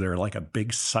manager was they're like a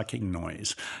big sucking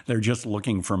noise. They're just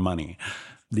looking for money.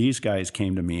 These guys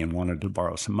came to me and wanted to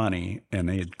borrow some money, and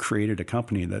they had created a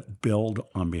company that billed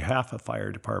on behalf of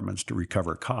fire departments to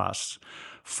recover costs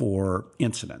for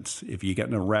incidents. If you get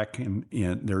in a wreck and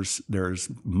there's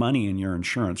money in your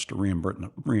insurance to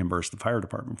reimburse the fire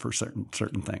department for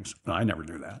certain things. I never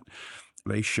knew that.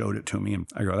 They showed it to me, and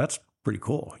I go, "That's pretty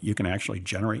cool. You can actually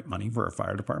generate money for a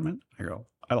fire department." I go,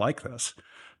 "I like this."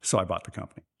 So I bought the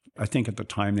company. I think at the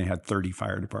time they had 30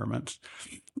 fire departments.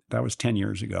 That was 10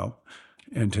 years ago.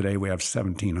 And today we have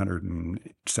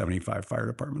 1,775 fire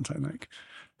departments, I think.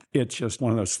 It's just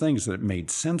one of those things that made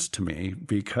sense to me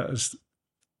because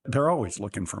they're always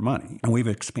looking for money. And we've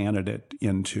expanded it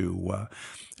into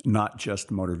not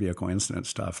just motor vehicle incident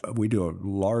stuff. We do a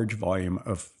large volume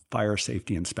of fire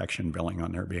safety inspection billing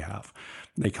on their behalf.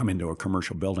 They come into a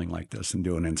commercial building like this and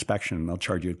do an inspection, and they'll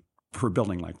charge you for a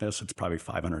building like this, it's probably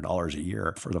 $500 a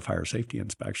year for the fire safety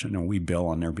inspection. And we bill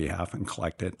on their behalf and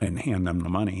collect it and hand them the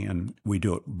money. And we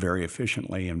do it very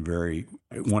efficiently and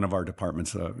one of our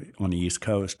departments on the East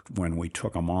Coast, when we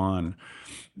took them on,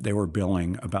 they were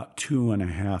billing about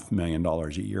 $2.5 million a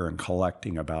year and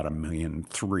collecting about $1.3 million.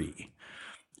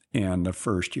 And the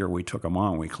first year we took them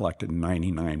on, we collected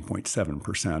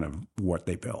 99.7% of what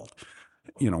they billed.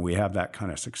 We have that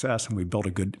kind of success, and we built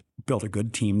a good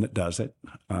team that does it.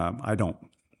 I don't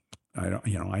I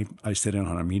don't, I sit in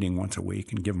on a meeting once a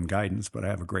week and give them guidance, but I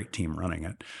have a great team running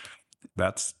it.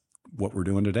 That's what we're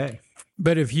doing today.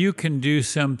 But if you can do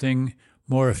something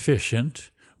more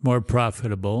efficient, more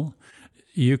profitable,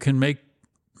 you can make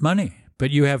money,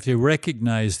 but you have to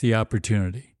recognize the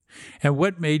opportunity. And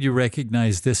what made you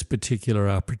recognize this particular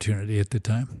opportunity at the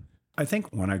time? I think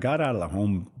when I got out of the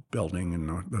home building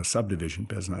and the subdivision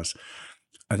business,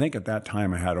 I think at that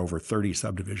time I had over 30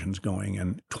 subdivisions going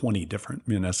in 20 different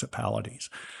municipalities.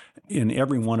 In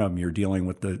every one of them, you're dealing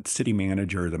with the city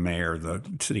manager, the mayor, the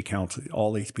city council,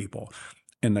 all these people.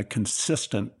 And the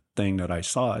consistent thing that I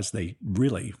saw is they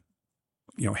really,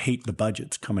 hate the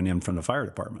budgets coming in from the fire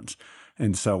departments.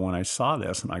 And so when I saw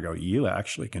this and I go, you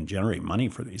actually can generate money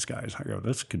for these guys, I go,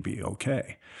 this could be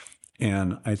okay.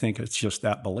 And I think it's just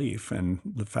that belief and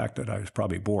the fact that I was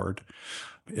probably bored,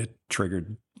 it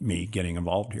triggered me getting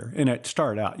involved here. And it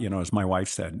started out, as my wife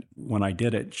said, when I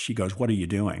did it, she goes, what are you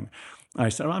doing? I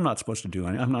said, I'm not supposed to do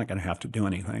anything. I'm not going to have to do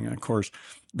anything. And of course,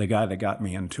 the guy that got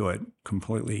me into it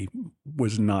completely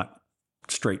was not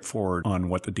straightforward on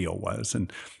what the deal was.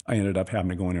 And I ended up having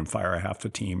to go in and fire half the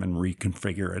team and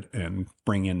reconfigure it and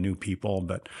bring in new people.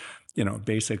 But,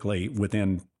 basically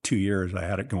within 2 years, I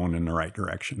had it going in the right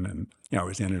direction. And, I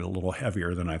was in it a little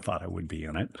heavier than I thought I would be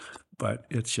in it. But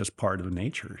it's just part of the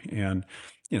nature. And,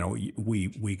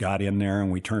 we got in there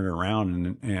and we turned it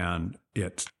around and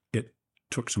it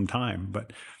took some time.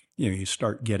 But, you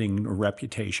start getting a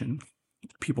reputation.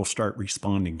 People start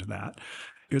responding to that.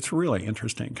 It's really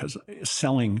interesting because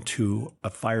selling to a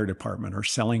fire department or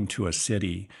selling to a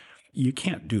city, you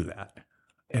can't do that.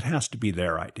 It has to be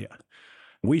their idea.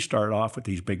 We started off with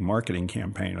these big marketing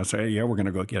campaigns. I say, yeah, we're going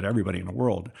to go get everybody in the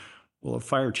world. Well, the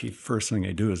fire chief, first thing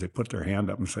they do is they put their hand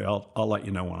up and say, I'll let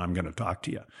you know when I'm going to talk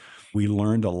to you. We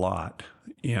learned a lot,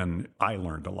 I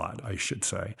learned a lot, I should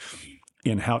say,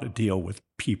 in how to deal with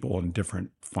people in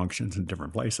different functions in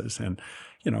different places. And,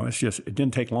 it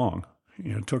didn't take long.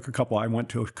 It took I went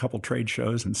to a couple trade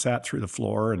shows and sat through the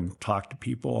floor and talked to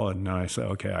people. And I said,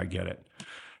 okay, I get it.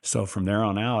 So from there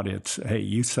on out, it's, hey,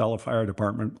 you sell a fire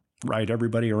department, write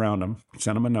everybody around them,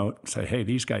 send them a note, say, hey,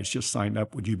 these guys just signed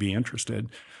up. Would you be interested?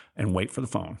 And wait for the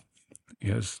phone.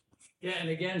 Yeah, and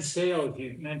again, sales,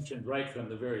 you mentioned right from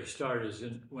the very start, is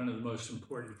one of the most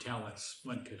important talents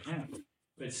one could have.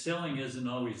 But selling isn't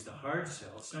always the hard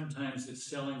sell. Sometimes it's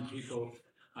selling people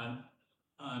on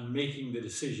making the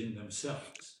decision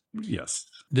themselves. Yes.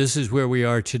 This is where we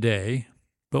are today.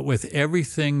 But with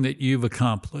everything that you've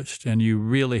accomplished, and you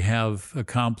really have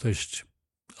accomplished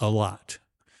a lot,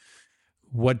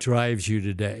 what drives you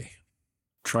today?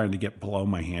 Trying to get below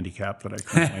my handicap that I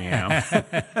currently am.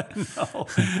 No.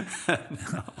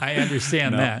 I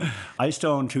understand that. I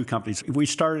still own two companies. We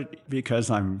started because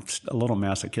I'm a little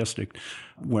masochistic.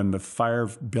 When the fire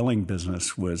billing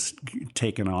business was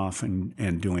taking off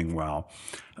and doing well,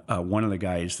 one of the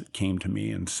guys came to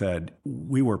me and said,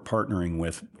 we were partnering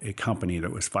with a company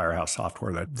that was Firehouse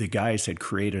Software, that the guys had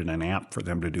created an app for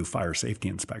them to do fire safety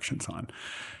inspections on.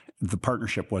 The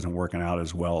partnership wasn't working out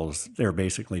as well as they're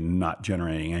basically not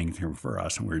generating anything for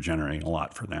us, and we were generating a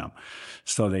lot for them.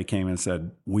 So they came and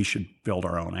said, we should build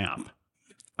our own app.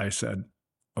 I said,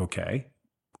 okay,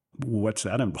 what's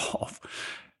that involve?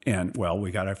 And, well, we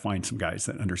got to find some guys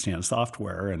that understand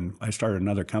software. And I started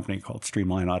another company called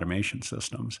Streamline Automation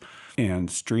Systems. And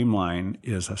Streamline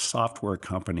is a software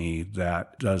company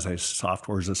that does a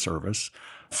software as a service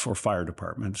for fire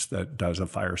departments that does a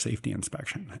fire safety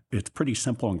inspection. It's pretty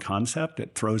simple in concept.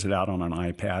 It throws it out on an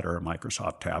iPad or a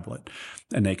Microsoft tablet,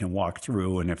 and they can walk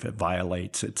through, and if it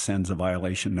violates, it sends a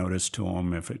violation notice to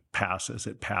them. If it passes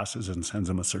and sends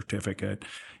them a certificate.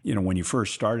 When you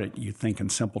first start it, you think in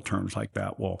simple terms like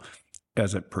that. Well,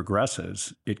 as it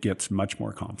progresses, it gets much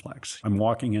more complex. I'm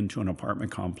walking into an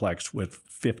apartment complex with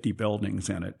 50 buildings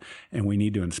in it, and we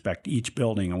need to inspect each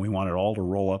building, and we want it all to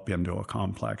roll up into a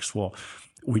complex. Well,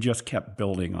 we just kept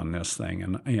building on this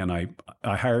thing. And I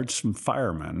hired some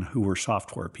firemen who were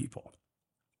software people.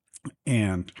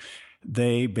 And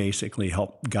they basically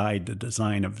helped guide the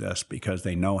design of this because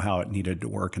they know how it needed to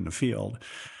work in the field.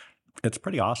 It's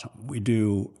pretty awesome. We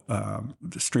do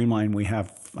the Streamline. We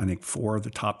have, I think, 4 of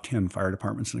the top 10 fire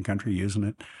departments in the country using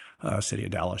it. City of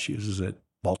Dallas uses it.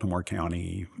 Baltimore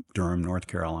County, Durham, North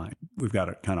Carolina. We've got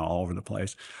it kind of all over the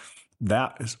place.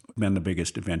 That has been the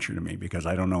biggest adventure to me because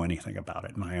I don't know anything about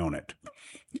it and I own it.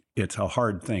 It's a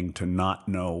hard thing to not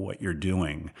know what you're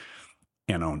doing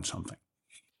and own something.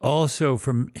 Also,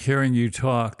 from hearing you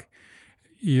talk,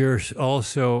 you're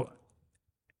also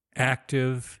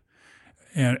active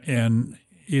in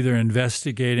either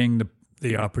investigating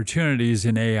the opportunities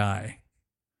in AI.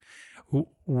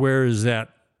 Where is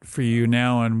that for you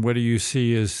now, and what do you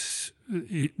see as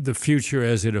the future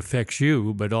as it affects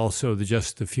you, but also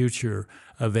just the future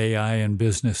of AI in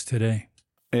business today?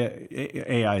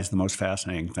 AI is the most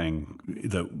fascinating thing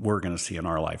that we're going to see in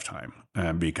our lifetime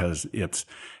because it's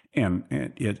going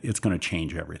to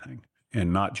change everything,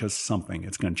 and not just something.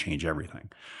 It's going to change everything.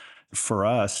 For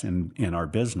us in our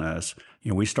business,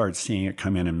 we started seeing it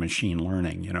come in machine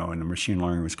learning. And the machine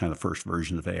learning was kind of the first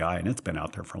version of AI, and it's been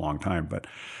out there for a long time.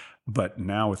 But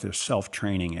now with this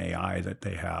self-training AI that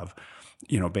they have,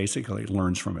 basically it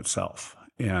learns from itself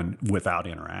and without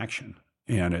interaction,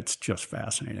 and it's just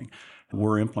fascinating.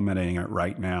 We're implementing it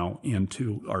right now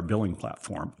into our billing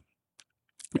platform.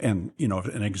 And,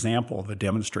 an example of a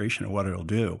demonstration of what it'll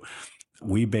do,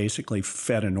 we basically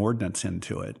fed an ordinance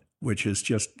into it, which is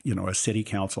just, a city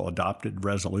council adopted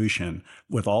resolution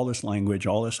with all this language,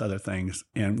 all this other things,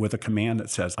 and with a command that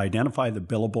says, identify the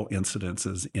billable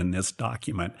incidences in this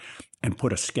document and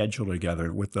put a schedule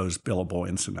together with those billable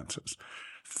incidences.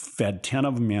 Fed 10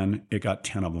 of them in, it got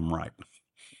 10 of them right.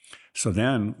 So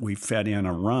then we fed in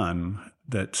a run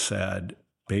that said,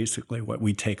 basically what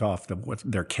we take off what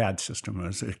their CAD system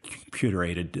is, a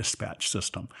computer-aided dispatch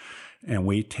system. And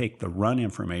we take the run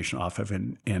information off of it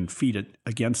and feed it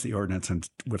against the ordinance and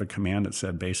with a command that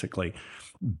said, basically,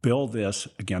 bill this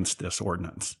against this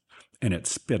ordinance. And it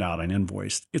spit out an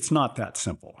invoice. It's not that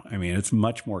simple. I mean, it's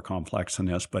much more complex than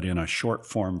this, but in a short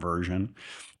form version,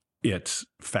 it's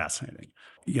fascinating.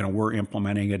 We're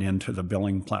implementing it into the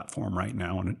billing platform right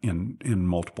now in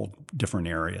multiple different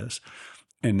areas.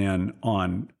 And then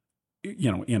on,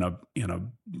 in a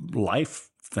life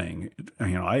thing,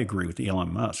 I agree with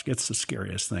Elon Musk. It's the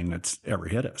scariest thing that's ever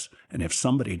hit us. And if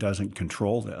somebody doesn't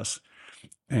control this,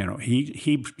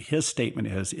 his statement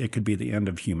is it could be the end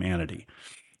of humanity.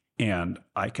 And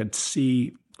I could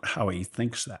see how he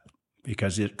thinks that,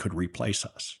 because it could replace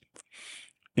us.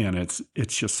 And it's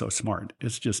just so smart.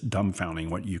 It's just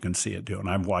dumbfounding what you can see it do. And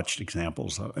I've watched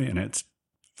examples and it's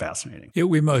fascinating.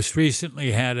 We most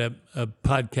recently had a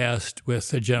podcast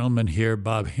with a gentleman here,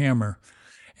 Bob Hammer,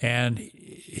 and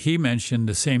he mentioned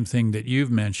the same thing that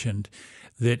you've mentioned,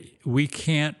 that we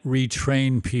can't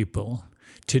retrain people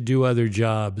to do other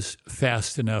jobs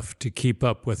fast enough to keep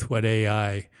up with what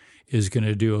AI is going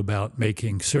to do about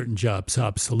making certain jobs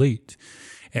obsolete.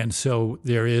 And so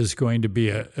there is going to be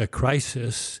a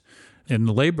crisis in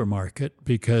the labor market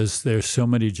because there's so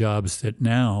many jobs that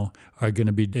now are going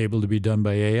to be able to be done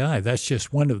by AI. That's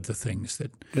just one of the things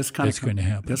that's going to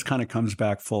happen. This kind of comes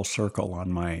back full circle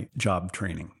on my job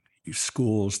training.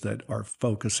 Schools that are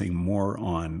focusing more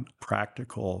on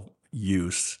practical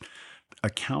use,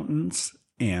 accountants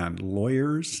and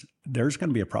lawyers, there's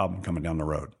going to be a problem coming down the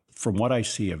road. From what I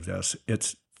see of this,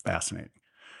 it's fascinating.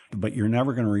 But you're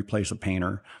never going to replace a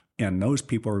painter, and those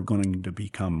people are going to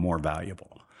become more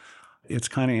valuable. It's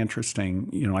kind of interesting.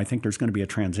 I think there's going to be a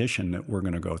transition that we're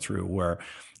going to go through where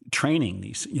training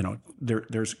these,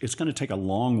 it's going to take a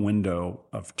long window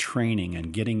of training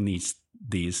and getting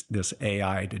this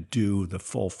AI to do the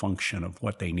full function of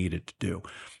what they need it to do.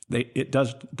 It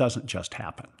doesn't just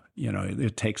happen.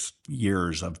 It takes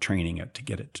years of training it to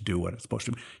get it to do what it's supposed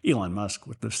to do. Elon Musk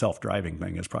with the self-driving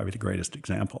thing is probably the greatest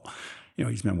example.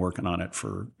 He's been working on it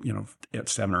for,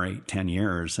 7 or 8, 10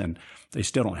 years, and they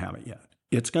still don't have it yet.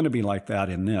 It's going to be like that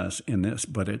in this,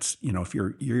 but it's, if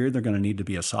you're either going to need to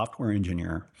be a software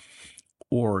engineer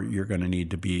or you're going to need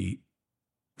to be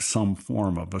some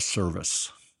form of a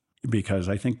service, because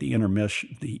I think the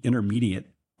intermediate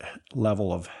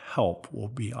level of help will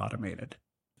be automated.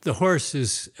 The horse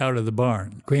is out of the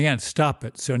barn. We can't stop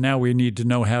it. So now we need to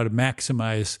know how to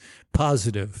maximize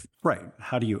positive. Right.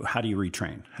 How do you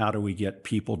retrain? How do we get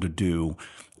people to do,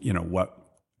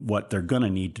 what they're going to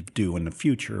need to do in the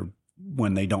future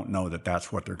when they don't know that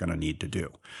that's what they're going to need to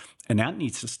do? And that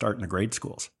needs to start in the grade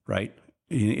schools, right?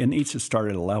 It needs to start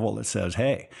at a level that says,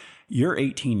 hey, you're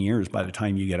 18 years by the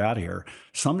time you get out of here.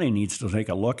 Somebody needs to take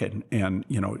a look at, and,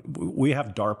 we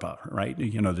have DARPA, right?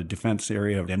 The defense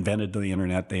area invented the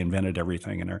internet. They invented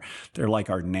everything. And they're like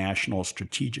our national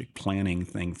strategic planning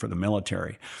thing for the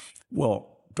military.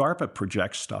 Well, DARPA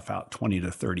projects stuff out 20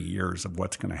 to 30 years of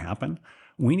what's going to happen.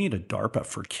 We need a DARPA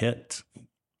for kids.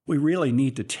 We really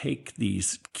need to take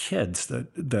these kids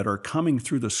that are coming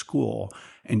through the school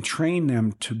and train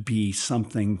them to be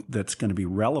something that's going to be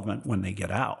relevant when they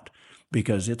get out,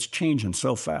 because it's changing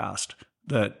so fast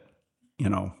that,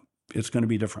 it's going to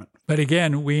be different. But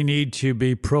again, we need to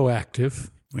be proactive.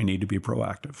 We need to be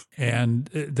proactive. And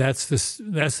that's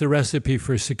the recipe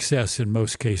for success in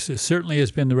most cases. Certainly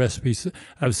has been the recipe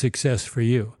of success for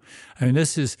you. I mean,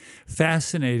 this is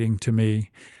fascinating to me.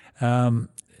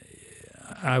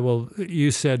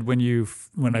 You said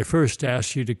when I first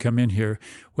asked you to come in here,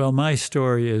 well, my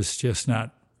story is just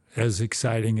not as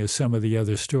exciting as some of the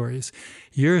other stories.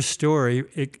 Your story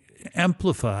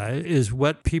is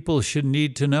what people should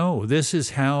need to know. This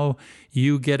is how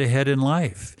you get ahead in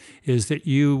life, is that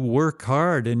you work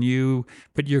hard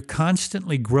but you're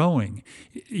constantly growing.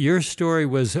 Your story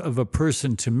was of a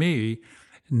person, to me,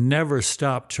 never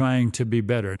stopped trying to be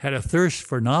better, had a thirst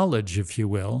for knowledge, if you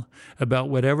will, about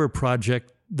whatever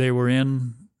project they were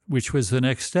in, which was the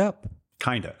next step.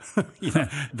 Kind of.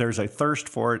 There's a thirst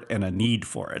for it and a need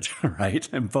for it, right?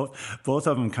 And both of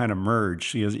them kind of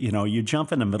merge. You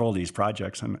jump in the middle of these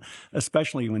projects, and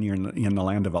especially when you're in the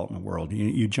land development world,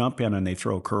 you jump in and they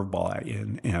throw a curveball at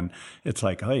you, and it's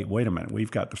like, hey, wait a minute,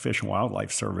 we've got the Fish and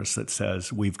Wildlife Service that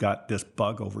says we've got this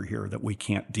bug over here that we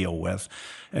can't deal with,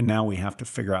 and now we have to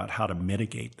figure out how to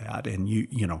mitigate that. And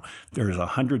there's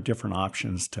 100 different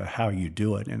options to how you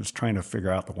do it, and it's trying to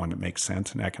figure out the one that makes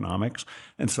sense in economics.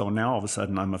 And so now all of a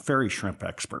sudden I'm a fairy shrimp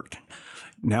expert.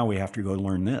 Now we have to go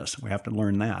learn this. We have to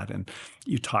learn that. And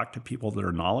you talk to people that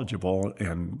are knowledgeable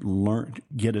and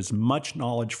get as much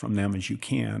knowledge from them as you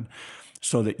can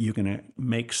so that you can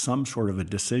make some sort of a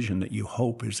decision that you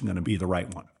hope is going to be the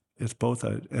right one. It's both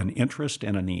an interest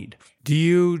and a need. Do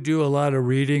you do a lot of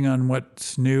reading on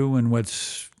what's new and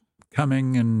what's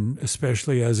coming, and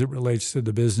especially as it relates to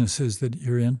the businesses that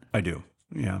you're in? I do.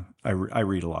 Yeah. I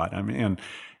read a lot.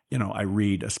 I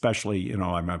read, especially,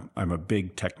 I'm a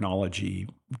big technology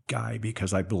guy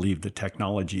because I believe the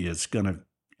technology it's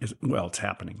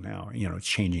happening now. It's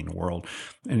changing the world.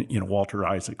 And, Walter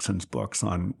Isaacson's books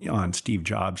on Steve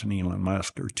Jobs and Elon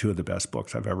Musk are two of the best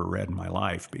books I've ever read in my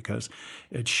life because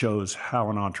it shows how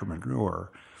an entrepreneur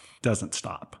doesn't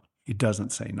stop. He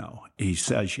doesn't say no. He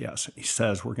says yes. He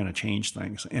says we're going to change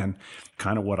things. And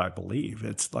kind of what I believe,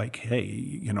 it's like,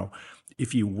 hey,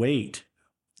 if you wait,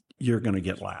 you're going to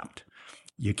get lapped.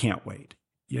 You can't wait.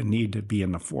 You need to be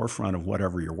in the forefront of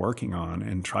whatever you're working on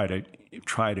and try to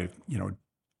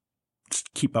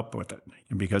keep up with it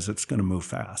because it's going to move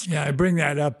fast. Yeah, I bring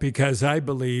that up because I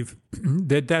believe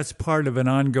that that's part of an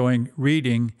ongoing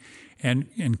reading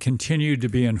and continue to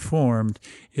be informed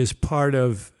is part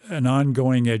of an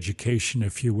ongoing education,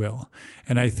 if you will.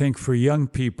 And I think for young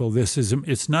people,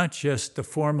 it's not just the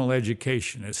formal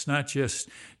education. It's not just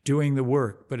doing the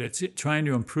work, but it's trying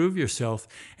to improve yourself.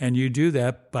 And you do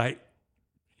that by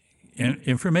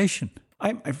information.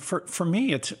 For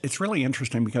me, it's really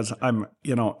interesting because I'm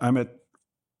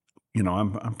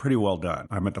pretty well done.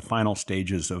 I'm at the final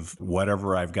stages of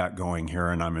whatever I've got going here,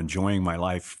 and I'm enjoying my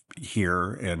life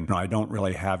here. And I don't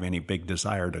really have any big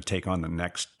desire to take on the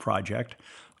next project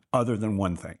other than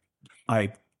one thing.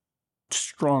 I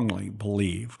strongly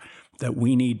believe that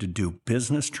we need to do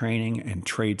business training and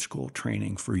trade school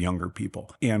training for younger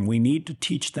people. And we need to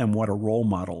teach them what a role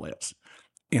model is.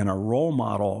 And a role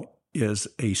model is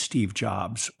a Steve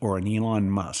Jobs or an Elon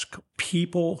Musk,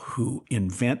 people who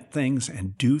invent things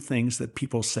and do things that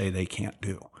people say they can't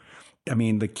do. I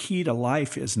mean, the key to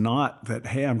life is not that,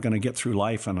 hey, I'm going to get through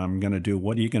life and I'm going to do,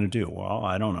 what are you going to do? Well,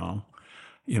 I don't know.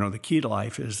 The key to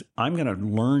life is I'm going to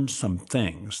learn some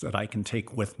things that I can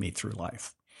take with me through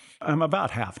life. I'm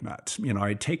about half nuts.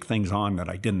 I take things on that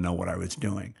I didn't know what I was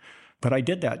doing. But I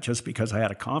did that just because I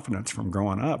had a confidence from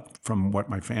growing up, from what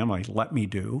my family let me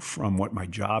do, from what my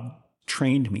job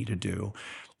trained me to do,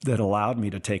 that allowed me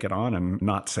to take it on and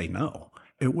not say no.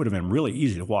 It would have been really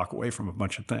easy to walk away from a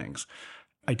bunch of things.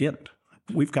 I didn't.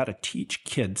 We've got to teach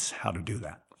kids how to do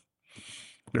that.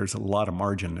 There's a lot of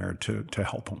margin there to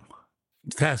help them.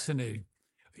 Fascinating.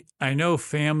 I know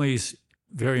family's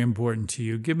very important to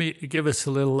you. Give us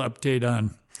a little update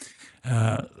on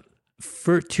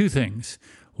for two things.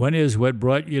 One is what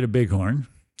brought you to Bighorn,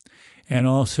 and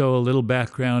also a little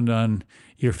background on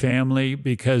your family,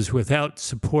 because without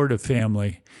support of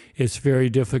family, it's very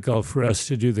difficult for us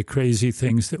to do the crazy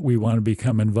things that we want to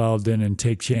become involved in and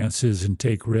take chances and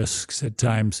take risks at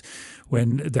times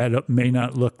when that may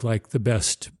not look like the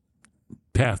best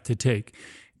path to take.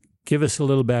 Give us a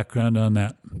little background on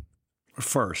that.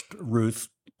 First, Ruth,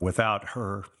 without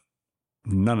her,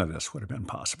 none of this would have been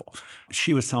possible.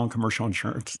 She was selling commercial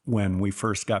insurance when we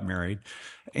first got married,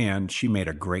 and she made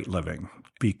a great living.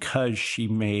 Because she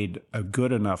made a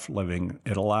good enough living,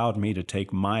 it allowed me to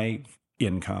take my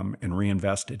income and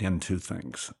reinvest it into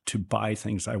things, to buy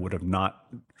things I would have not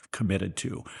committed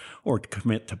to or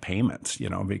commit to payments,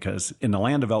 because in the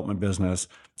land development business,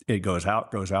 it goes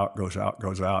out, goes out, goes out,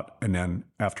 goes out. And then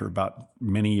after about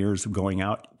many years of going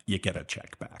out, you get a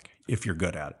check back if you're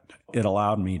good at it. It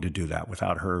allowed me to do that.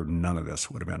 Without her, none of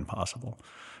this would have been possible.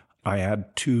 I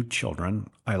had 2 children.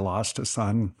 I lost a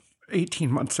son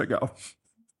 18 months ago.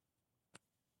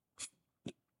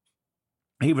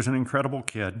 He was an incredible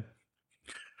kid,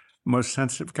 most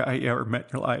sensitive guy you ever met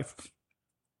in your life.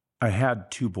 I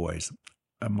had 2 boys.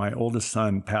 My oldest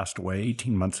son passed away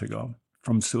 18 months ago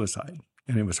from suicide,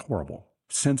 and it was horrible.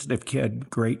 Sensitive kid,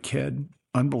 great kid,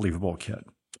 unbelievable kid.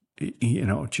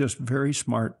 Just very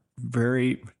smart,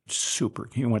 very super.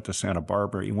 He went to Santa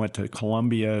Barbara. He went to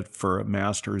Columbia for a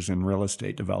master's in real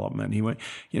estate development. He went,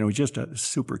 just a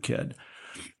super kid.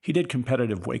 He did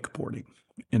competitive wakeboarding.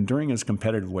 And during his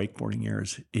competitive wakeboarding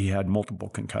years, he had multiple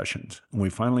concussions. And we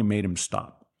finally made him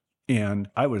stop. And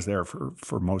I was there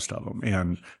for most of them.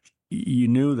 And you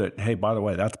knew that, hey, by the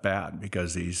way, that's bad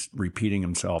because he's repeating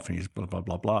himself and he's blah, blah,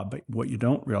 blah, blah. But what you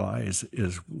don't realize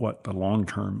is what the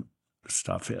long-term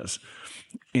stuff is.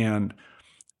 And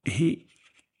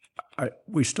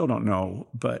we still don't know,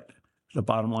 but the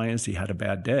bottom line is he had a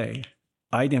bad day.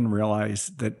 I didn't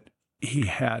realize that he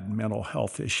had mental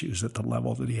health issues at the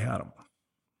level that he had them.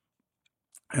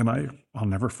 And I'll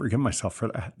never forgive myself for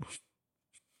that.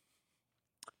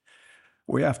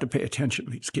 We have to pay attention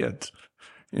to these kids.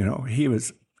 He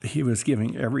was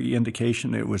giving every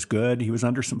indication it was good. He was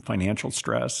under some financial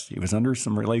stress. He was under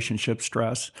some relationship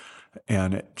stress.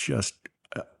 And it just,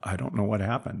 I don't know what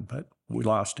happened, but we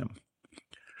lost him.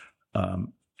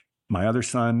 My other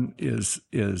son is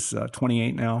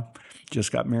 28 now,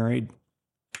 just got married.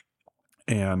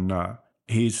 And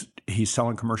he's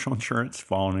selling commercial insurance,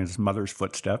 following his mother's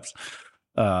footsteps,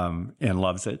 and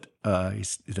loves it.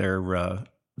 They're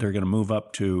going to move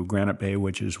up to Granite Bay,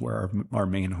 which is where our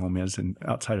main home is,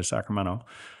 outside of Sacramento.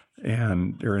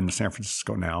 And they're in San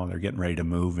Francisco now. They're getting ready to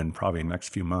move in probably the next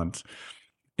few months.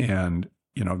 And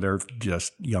they're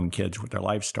just young kids with their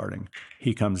life starting.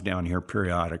 He comes down here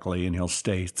periodically, and he'll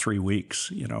stay 3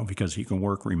 weeks, because he can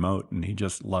work remote, and he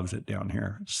just loves it down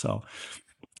here. So.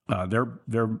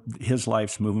 His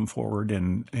life's moving forward,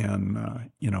 and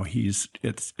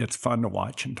it's fun to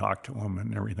watch and talk to him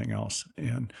and everything else.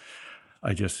 And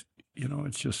I just,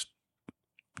 it's just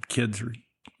kids are,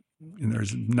 and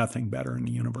there's nothing better in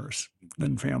the universe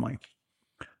than family.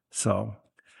 So,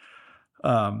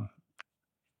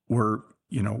 we're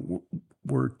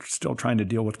still trying to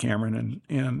deal with Cameron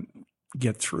and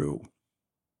get through.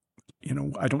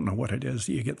 I don't know what it is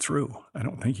that you get through. I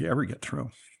don't think you ever get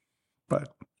through,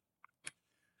 but.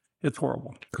 It's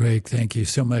horrible. Greg, thank you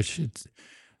so much. It's,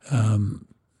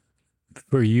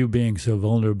 for you being so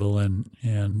vulnerable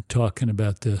and talking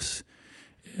about this.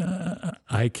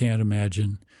 I can't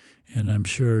imagine, and I'm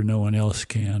sure no one else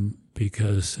can,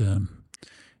 because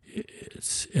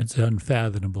it's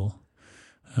unfathomable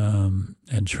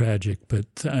and tragic.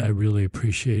 But I really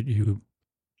appreciate you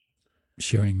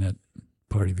sharing that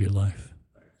part of your life.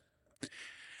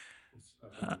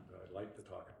 I'd like to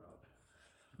talk about.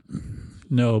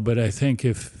 No, but I think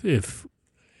if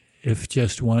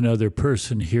just one other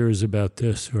person hears about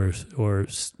this, or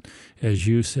as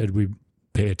you said, we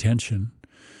pay attention,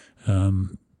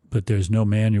 but there's no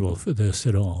manual for this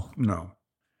at all. No,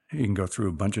 you can go through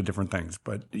a bunch of different things,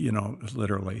 but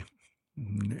literally,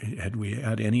 had we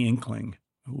had any inkling,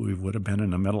 we would have been in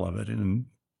the middle of it in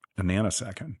a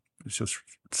nanosecond. It's just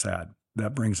sad.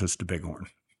 That brings us to Bighorn.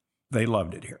 They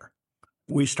loved it here.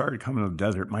 We started coming to the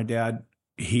desert. My dad.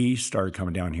 He started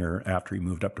coming down here after he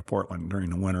moved up to Portland during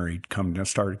the winter. He'd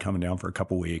started coming down for a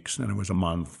couple of weeks, then it was a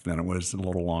month, then it was a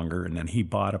little longer, and then he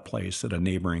bought a place at a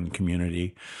neighboring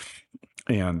community.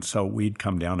 And so we'd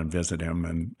come down and visit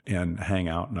him and hang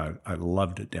out, and I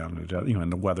loved it down there.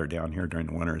 And the weather down here during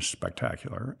the winter is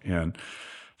spectacular. And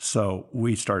so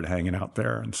we started hanging out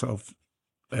there. And so,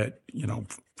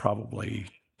 probably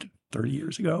 30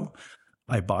 years ago,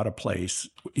 I bought a place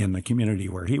in the community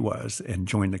where he was and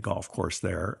joined the golf course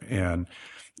there. And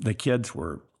the kids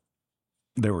were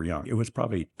young. It was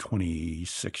probably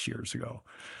 26 years ago.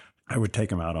 I would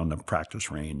take them out on the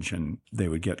practice range, and they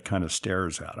would get kind of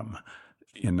stares at them.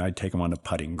 And I'd take them on the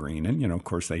putting green. And, of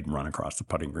course, they'd run across the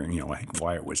putting green, like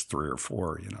Wyatt was 3 or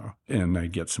 4, and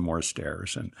I'd get some more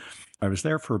stares. And I was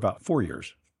there for about 4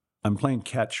 years. I'm playing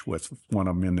catch with one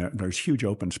of them in there. There's huge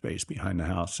open space behind the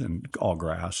house and all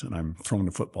grass, and I'm throwing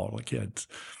the football to the kids.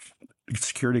 The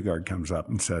security guard comes up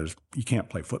and says, "You can't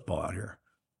play football out here."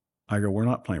 I go, "We're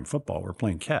not playing football. We're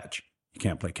playing catch. You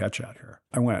can't play catch out here."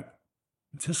 I went,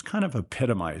 this kind of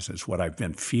epitomizes what I've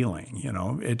been feeling,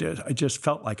 I just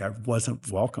felt like I wasn't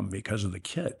welcome because of the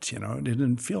kids, it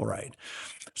didn't feel right.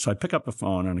 So I pick up the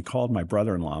phone and I called my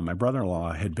brother-in-law. My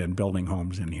brother-in-law had been building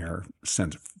homes in here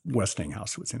since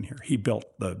Westinghouse was in here. He built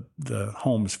the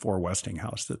homes for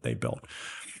Westinghouse that they built.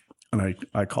 And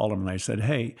I called him and I said,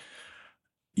 "Hey,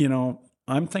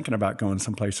 I'm thinking about going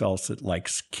someplace else that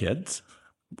likes kids.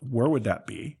 Where would that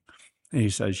be?" And he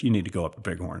says, you need to go up to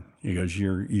Bighorn. He goes,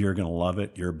 you're going to love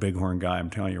it. You're a Bighorn guy. I'm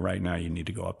telling you right now, you need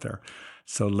to go up there.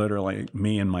 So literally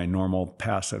me and my normal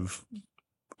passive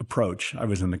approach, I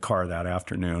was in the car that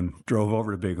afternoon, drove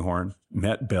over to Bighorn,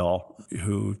 met Bill,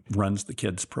 who runs the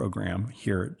kids program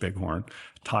here at Bighorn,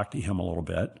 talked to him a little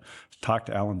bit, talked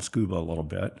to Alan Scuba a little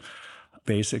bit,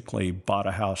 basically bought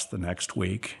a house the next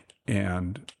week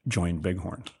and joined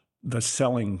Bighorn. The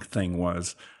selling thing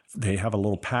was they have a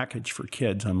little package for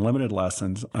kids, unlimited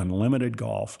lessons, unlimited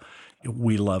golf.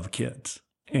 We love kids,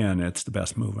 and it's the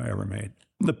best move I ever made.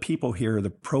 The people here, the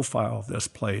profile of this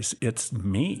place, it's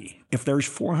me. If there's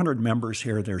 400 members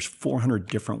here, there's 400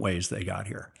 different ways they got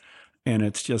here. And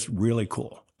it's just really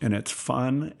cool. And it's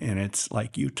fun. And it's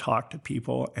like you talk to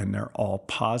people and they're all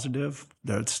positive.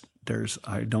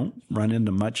 I don't run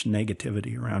into much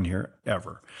negativity around here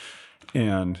ever.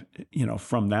 And,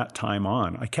 from that time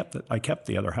on, I kept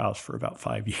the other house for about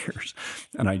 5 years,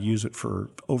 and I'd use it for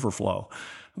overflow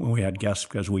when we had guests,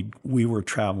 because we were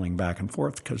traveling back and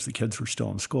forth because the kids were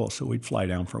still in school. So we'd fly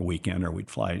down for a weekend, or we'd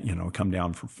fly, come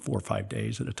down for 4 or 5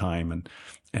 days at a time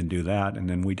and do that. And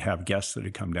then we'd have guests that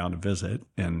had come down to visit,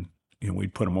 and,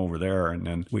 we'd put them over there, and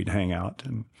then we'd hang out.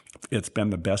 And it's been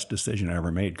the best decision I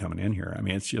ever made coming in here. I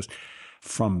mean, it's just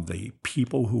from the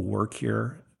people who work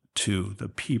here to the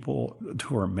people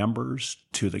who are members,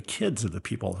 to the kids of the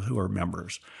people who are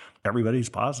members. Everybody's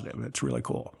positive. It's really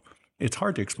cool. It's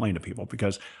hard to explain to people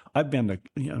because I've been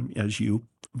to, as you've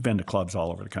been to clubs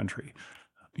all over the country.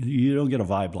 You don't get a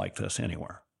vibe like this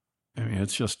anywhere. I mean,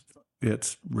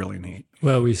 it's really neat.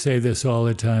 Well, we say this all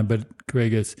the time, but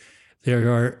Greg, there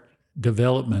are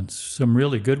developments, some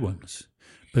really good ones,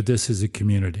 but this is a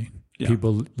community. Yeah.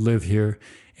 People live here,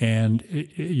 and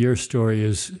your story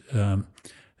is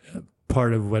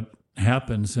part of what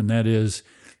happens, and that is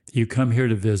you come here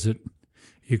to visit,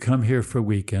 you come here for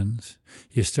weekends,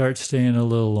 you start staying a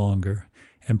little longer,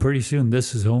 and pretty soon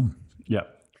this is home. Yeah.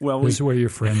 Well, this is where your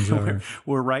friends are.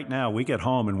 We're right now. We get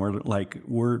home and we're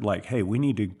like, hey, we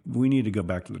need to go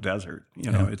back to the desert.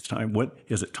 It's time. What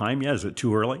is it? Time? Yeah. Is it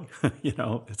too early?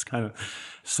 It's kind of.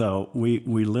 So we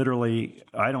literally.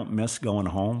 I don't miss going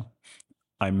home.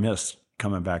 I miss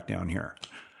coming back down here.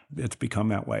 It's become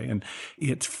that way. And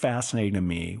it's fascinating to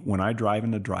me when I drive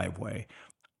in the driveway,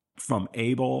 from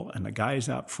Abel and the guys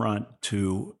out front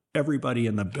to everybody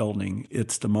in the building.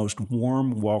 It's the most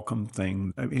warm, welcome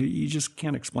thing. I mean, you just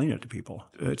can't explain it to people.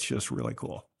 It's just really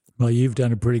cool. Well, you've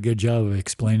done a pretty good job of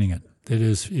explaining it. It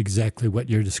is exactly what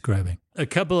you're describing. A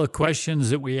couple of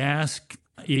questions that we ask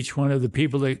each one of the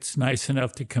people that's nice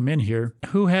enough to come in here.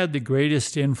 Who had the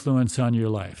greatest influence on your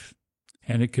life?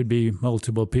 And it could be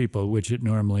multiple people, which it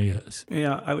normally is.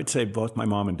 Yeah, I would say both my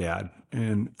mom and dad,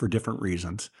 and for different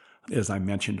reasons. As I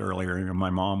mentioned earlier, my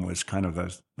mom was kind of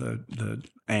the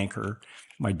anchor.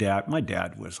 My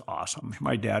dad was awesome.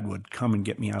 My dad would come and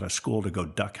get me out of school to go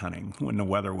duck hunting when the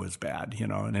weather was bad,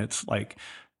 and it's like,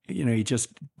 he just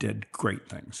did great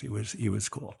things. He was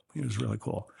cool. He was really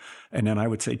cool. And then I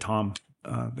would say Tom,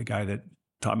 the guy that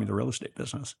taught me the real estate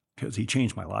business, because he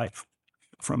changed my life.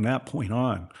 From that point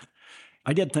on,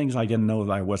 I did things I didn't know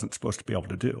that I wasn't supposed to be able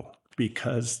to do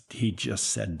because he just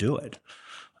said, do it.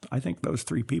 I think those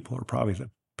 3 people are probably the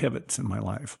pivots in my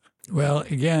life. Well,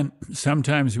 again,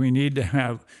 sometimes we need to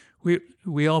have,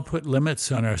 we all put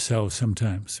limits on ourselves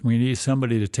sometimes. We need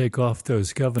somebody to take off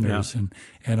those governors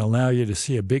and allow you to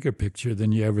see a bigger picture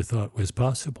than you ever thought was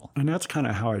possible. And that's kind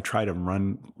of how I try to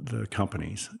run the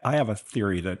companies. I have a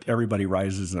theory that everybody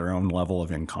rises to their own level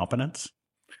of incompetence.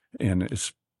 And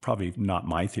it's probably not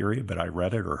my theory, but I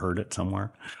read it or heard it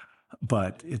somewhere.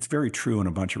 But it's very true in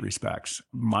a bunch of respects.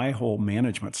 My whole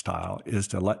management style is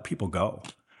to let people go.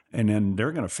 And then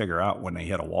they're going to figure out when they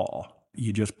hit a wall.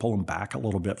 You just pull them back a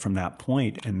little bit from that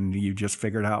point, and you just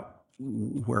figured out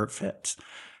where it fits.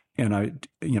 And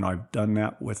I've done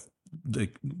that with the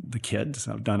kids.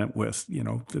 I've done it with,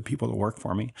 the people that work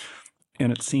for me.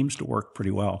 And it seems to work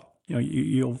pretty well.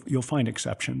 You'll find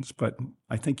exceptions, but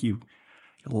I think you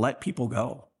let people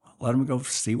go. Let them go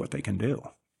see what they can do.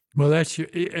 Well, that's,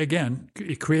 again,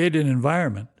 create an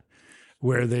environment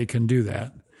where they can do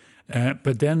that,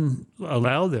 but then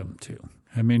allow them to.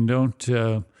 I mean,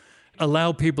 don't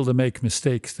allow people to make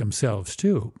mistakes themselves,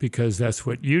 too, because that's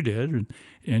what you did,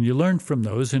 and you learned from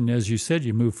those, and as you said,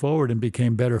 you moved forward and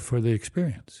became better for the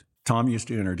experience. Tom used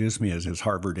to introduce me as his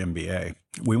Harvard MBA.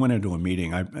 We went into a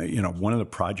meeting. One of the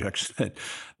projects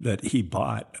that he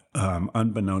bought,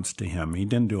 unbeknownst to him, he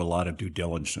didn't do a lot of due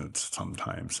diligence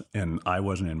sometimes, and I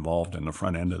wasn't involved in the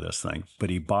front end of this thing.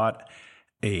 But he bought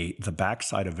the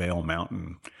backside of Vail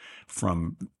Mountain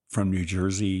from New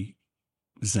Jersey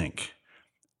Zinc,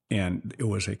 And it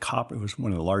was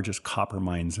one of the largest copper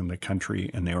mines in the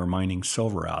country, and they were mining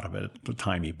silver out of it at the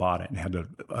time he bought it, and had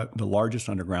the largest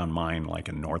underground mine like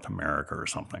in North America or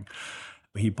something.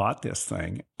 He bought this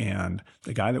thing, and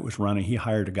the guy that was running, he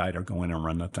hired a guy to go in and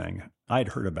run the thing. I'd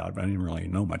heard about it, but I didn't really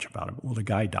know much about it. Well, the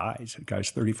guy dies. The guy's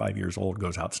 35 years old,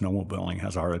 goes out snowmobiling,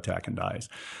 has a heart attack, and dies.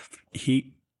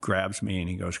 He grabs me and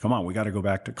he goes, "Come on, we got to go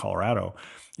back to Colorado.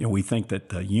 We think that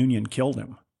the Union killed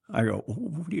him." I go,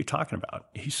 "What are you talking about?"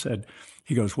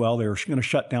 He goes, "Well, they're going to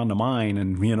shut down the mine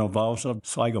and, blah, blah."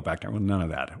 So I go back there. Well, none of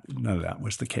that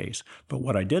was the case. But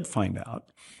what I did find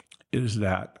out is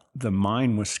that the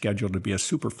mine was scheduled to be a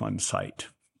Superfund site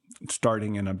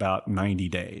starting in about 90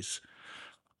 days.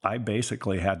 I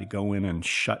basically had to go in and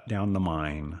shut down the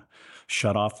mine,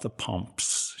 shut off the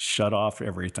pumps, shut off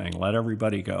everything, let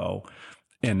everybody go,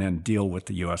 and then deal with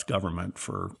the U.S. government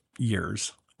for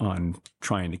years on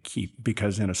trying to keep,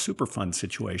 because in a Superfund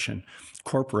situation,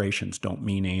 corporations don't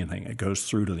mean anything. It goes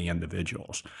through to the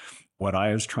individuals. What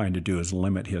I was trying to do is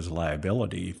limit his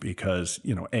liability because,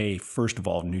 first of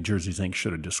all, New Jersey's Inc.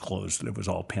 should have disclosed that it was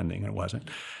all pending. It wasn't.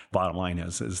 Bottom line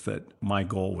is that my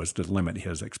goal was to limit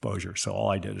his exposure. So all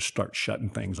I did is start shutting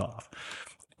things off.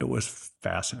 It was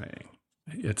fascinating.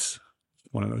 It's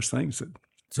one of those things that...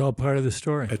 It's all part of the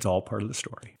story. It's all part of the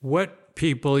story.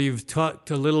 You've talked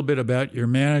a little bit about your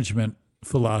management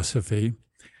philosophy.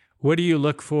 What do you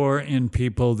look for in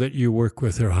people that you work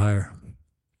with or hire?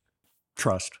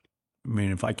 Trust.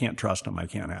 If I can't trust them, I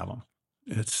can't have them.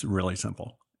 It's really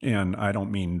simple. And I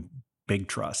don't mean big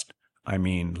trust. I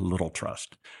mean little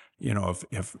trust.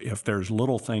 If there's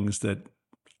little things that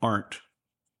aren't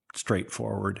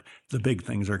straightforward, the big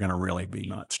things are going to really be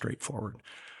not straightforward.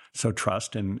 So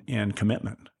trust and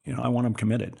commitment. I want them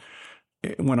committed.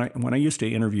 When I used to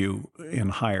interview and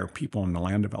hire people on the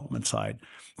land development side,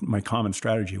 my common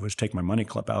strategy was take my money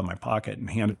clip out of my pocket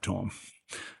and hand it to them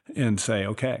and say,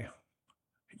 "Okay,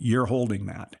 you're holding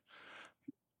that.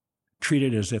 Treat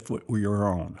it as if it were your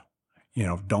own.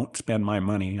 Don't spend my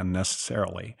money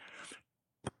unnecessarily.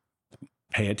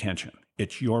 Pay attention.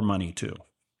 It's your money too."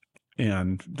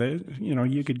 And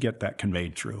you could get that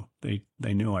conveyed through.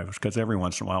 They knew I was, because every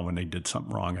once in a while when they did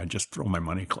something wrong, I'd just throw my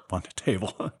money clip on the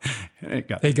table. They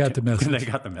got the message. They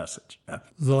got the message. Yeah.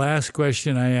 The last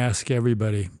question I ask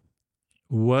everybody: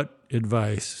 what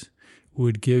advice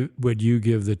would you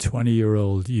give the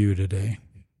 20-year-old you today?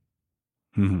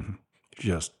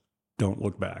 Just don't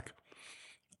look back.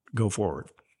 Go forward.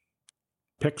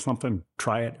 Pick something,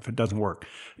 try it. If it doesn't work,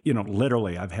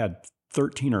 literally I've had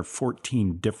 13 or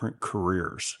 14 different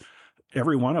careers.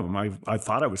 Every one of them, I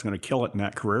thought I was going to kill it in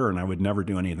that career and I would never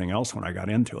do anything else when I got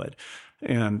into it.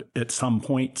 And at some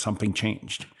point, something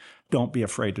changed. Don't be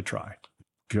afraid to try.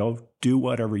 Go do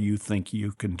whatever you think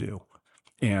you can do.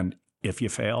 And if you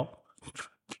fail,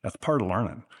 that's part of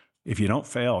learning. If you don't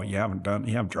fail, you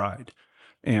haven't tried.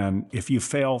 And if you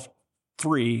fail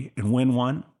 3 and win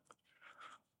 1,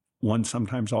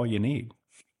 sometimes all you need.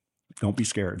 Don't be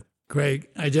scared. Greg,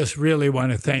 I just really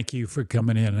want to thank you for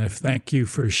coming in. And thank you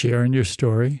for sharing your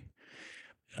story.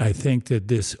 I think that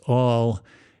this all,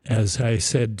 as I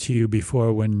said to you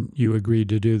before when you agreed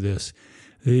to do this,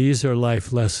 these are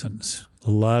life lessons.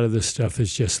 A lot of this stuff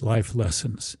is just life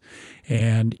lessons.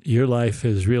 And your life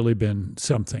has really been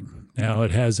something. Now,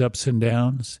 it has ups and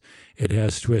downs. It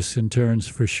has twists and turns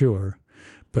for sure.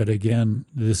 But again,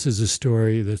 this is a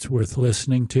story that's worth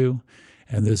listening to.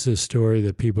 And this is a story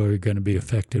that people are going to be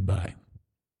affected by.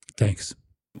 Thanks.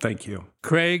 Thank you.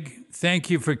 Craig,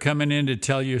 thank you for coming in to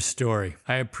tell your story.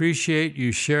 I appreciate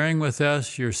you sharing with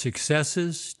us your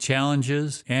successes,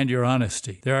 challenges, and your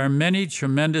honesty. There are many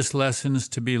tremendous lessons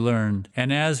to be learned,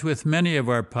 and as with many of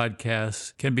our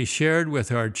podcasts, can be shared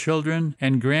with our children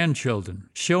and grandchildren,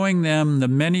 showing them the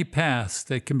many paths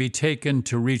that can be taken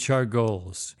to reach our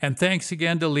goals. And thanks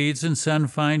again to Leeds & Son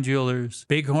Fine Jewelers,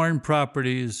 Bighorn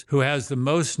Properties, who has the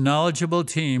most knowledgeable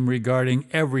team regarding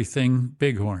everything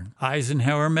Bighorn.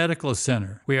 Eisenhower Medical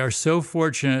Center. We are so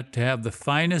fortunate to have the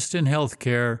finest in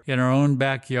healthcare in our own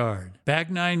backyard.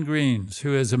 Bag9 Greens,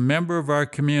 who is a member of our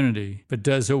community but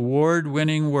does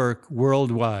award-winning work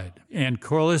worldwide. And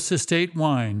Corliss Estate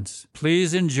Wines.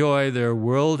 Please enjoy their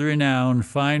world-renowned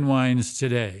fine wines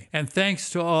today. And thanks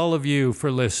to all of you for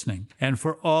listening and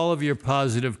for all of your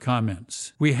positive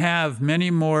comments. We have many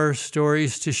more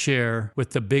stories to share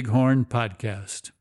with the Bighorn Podcast.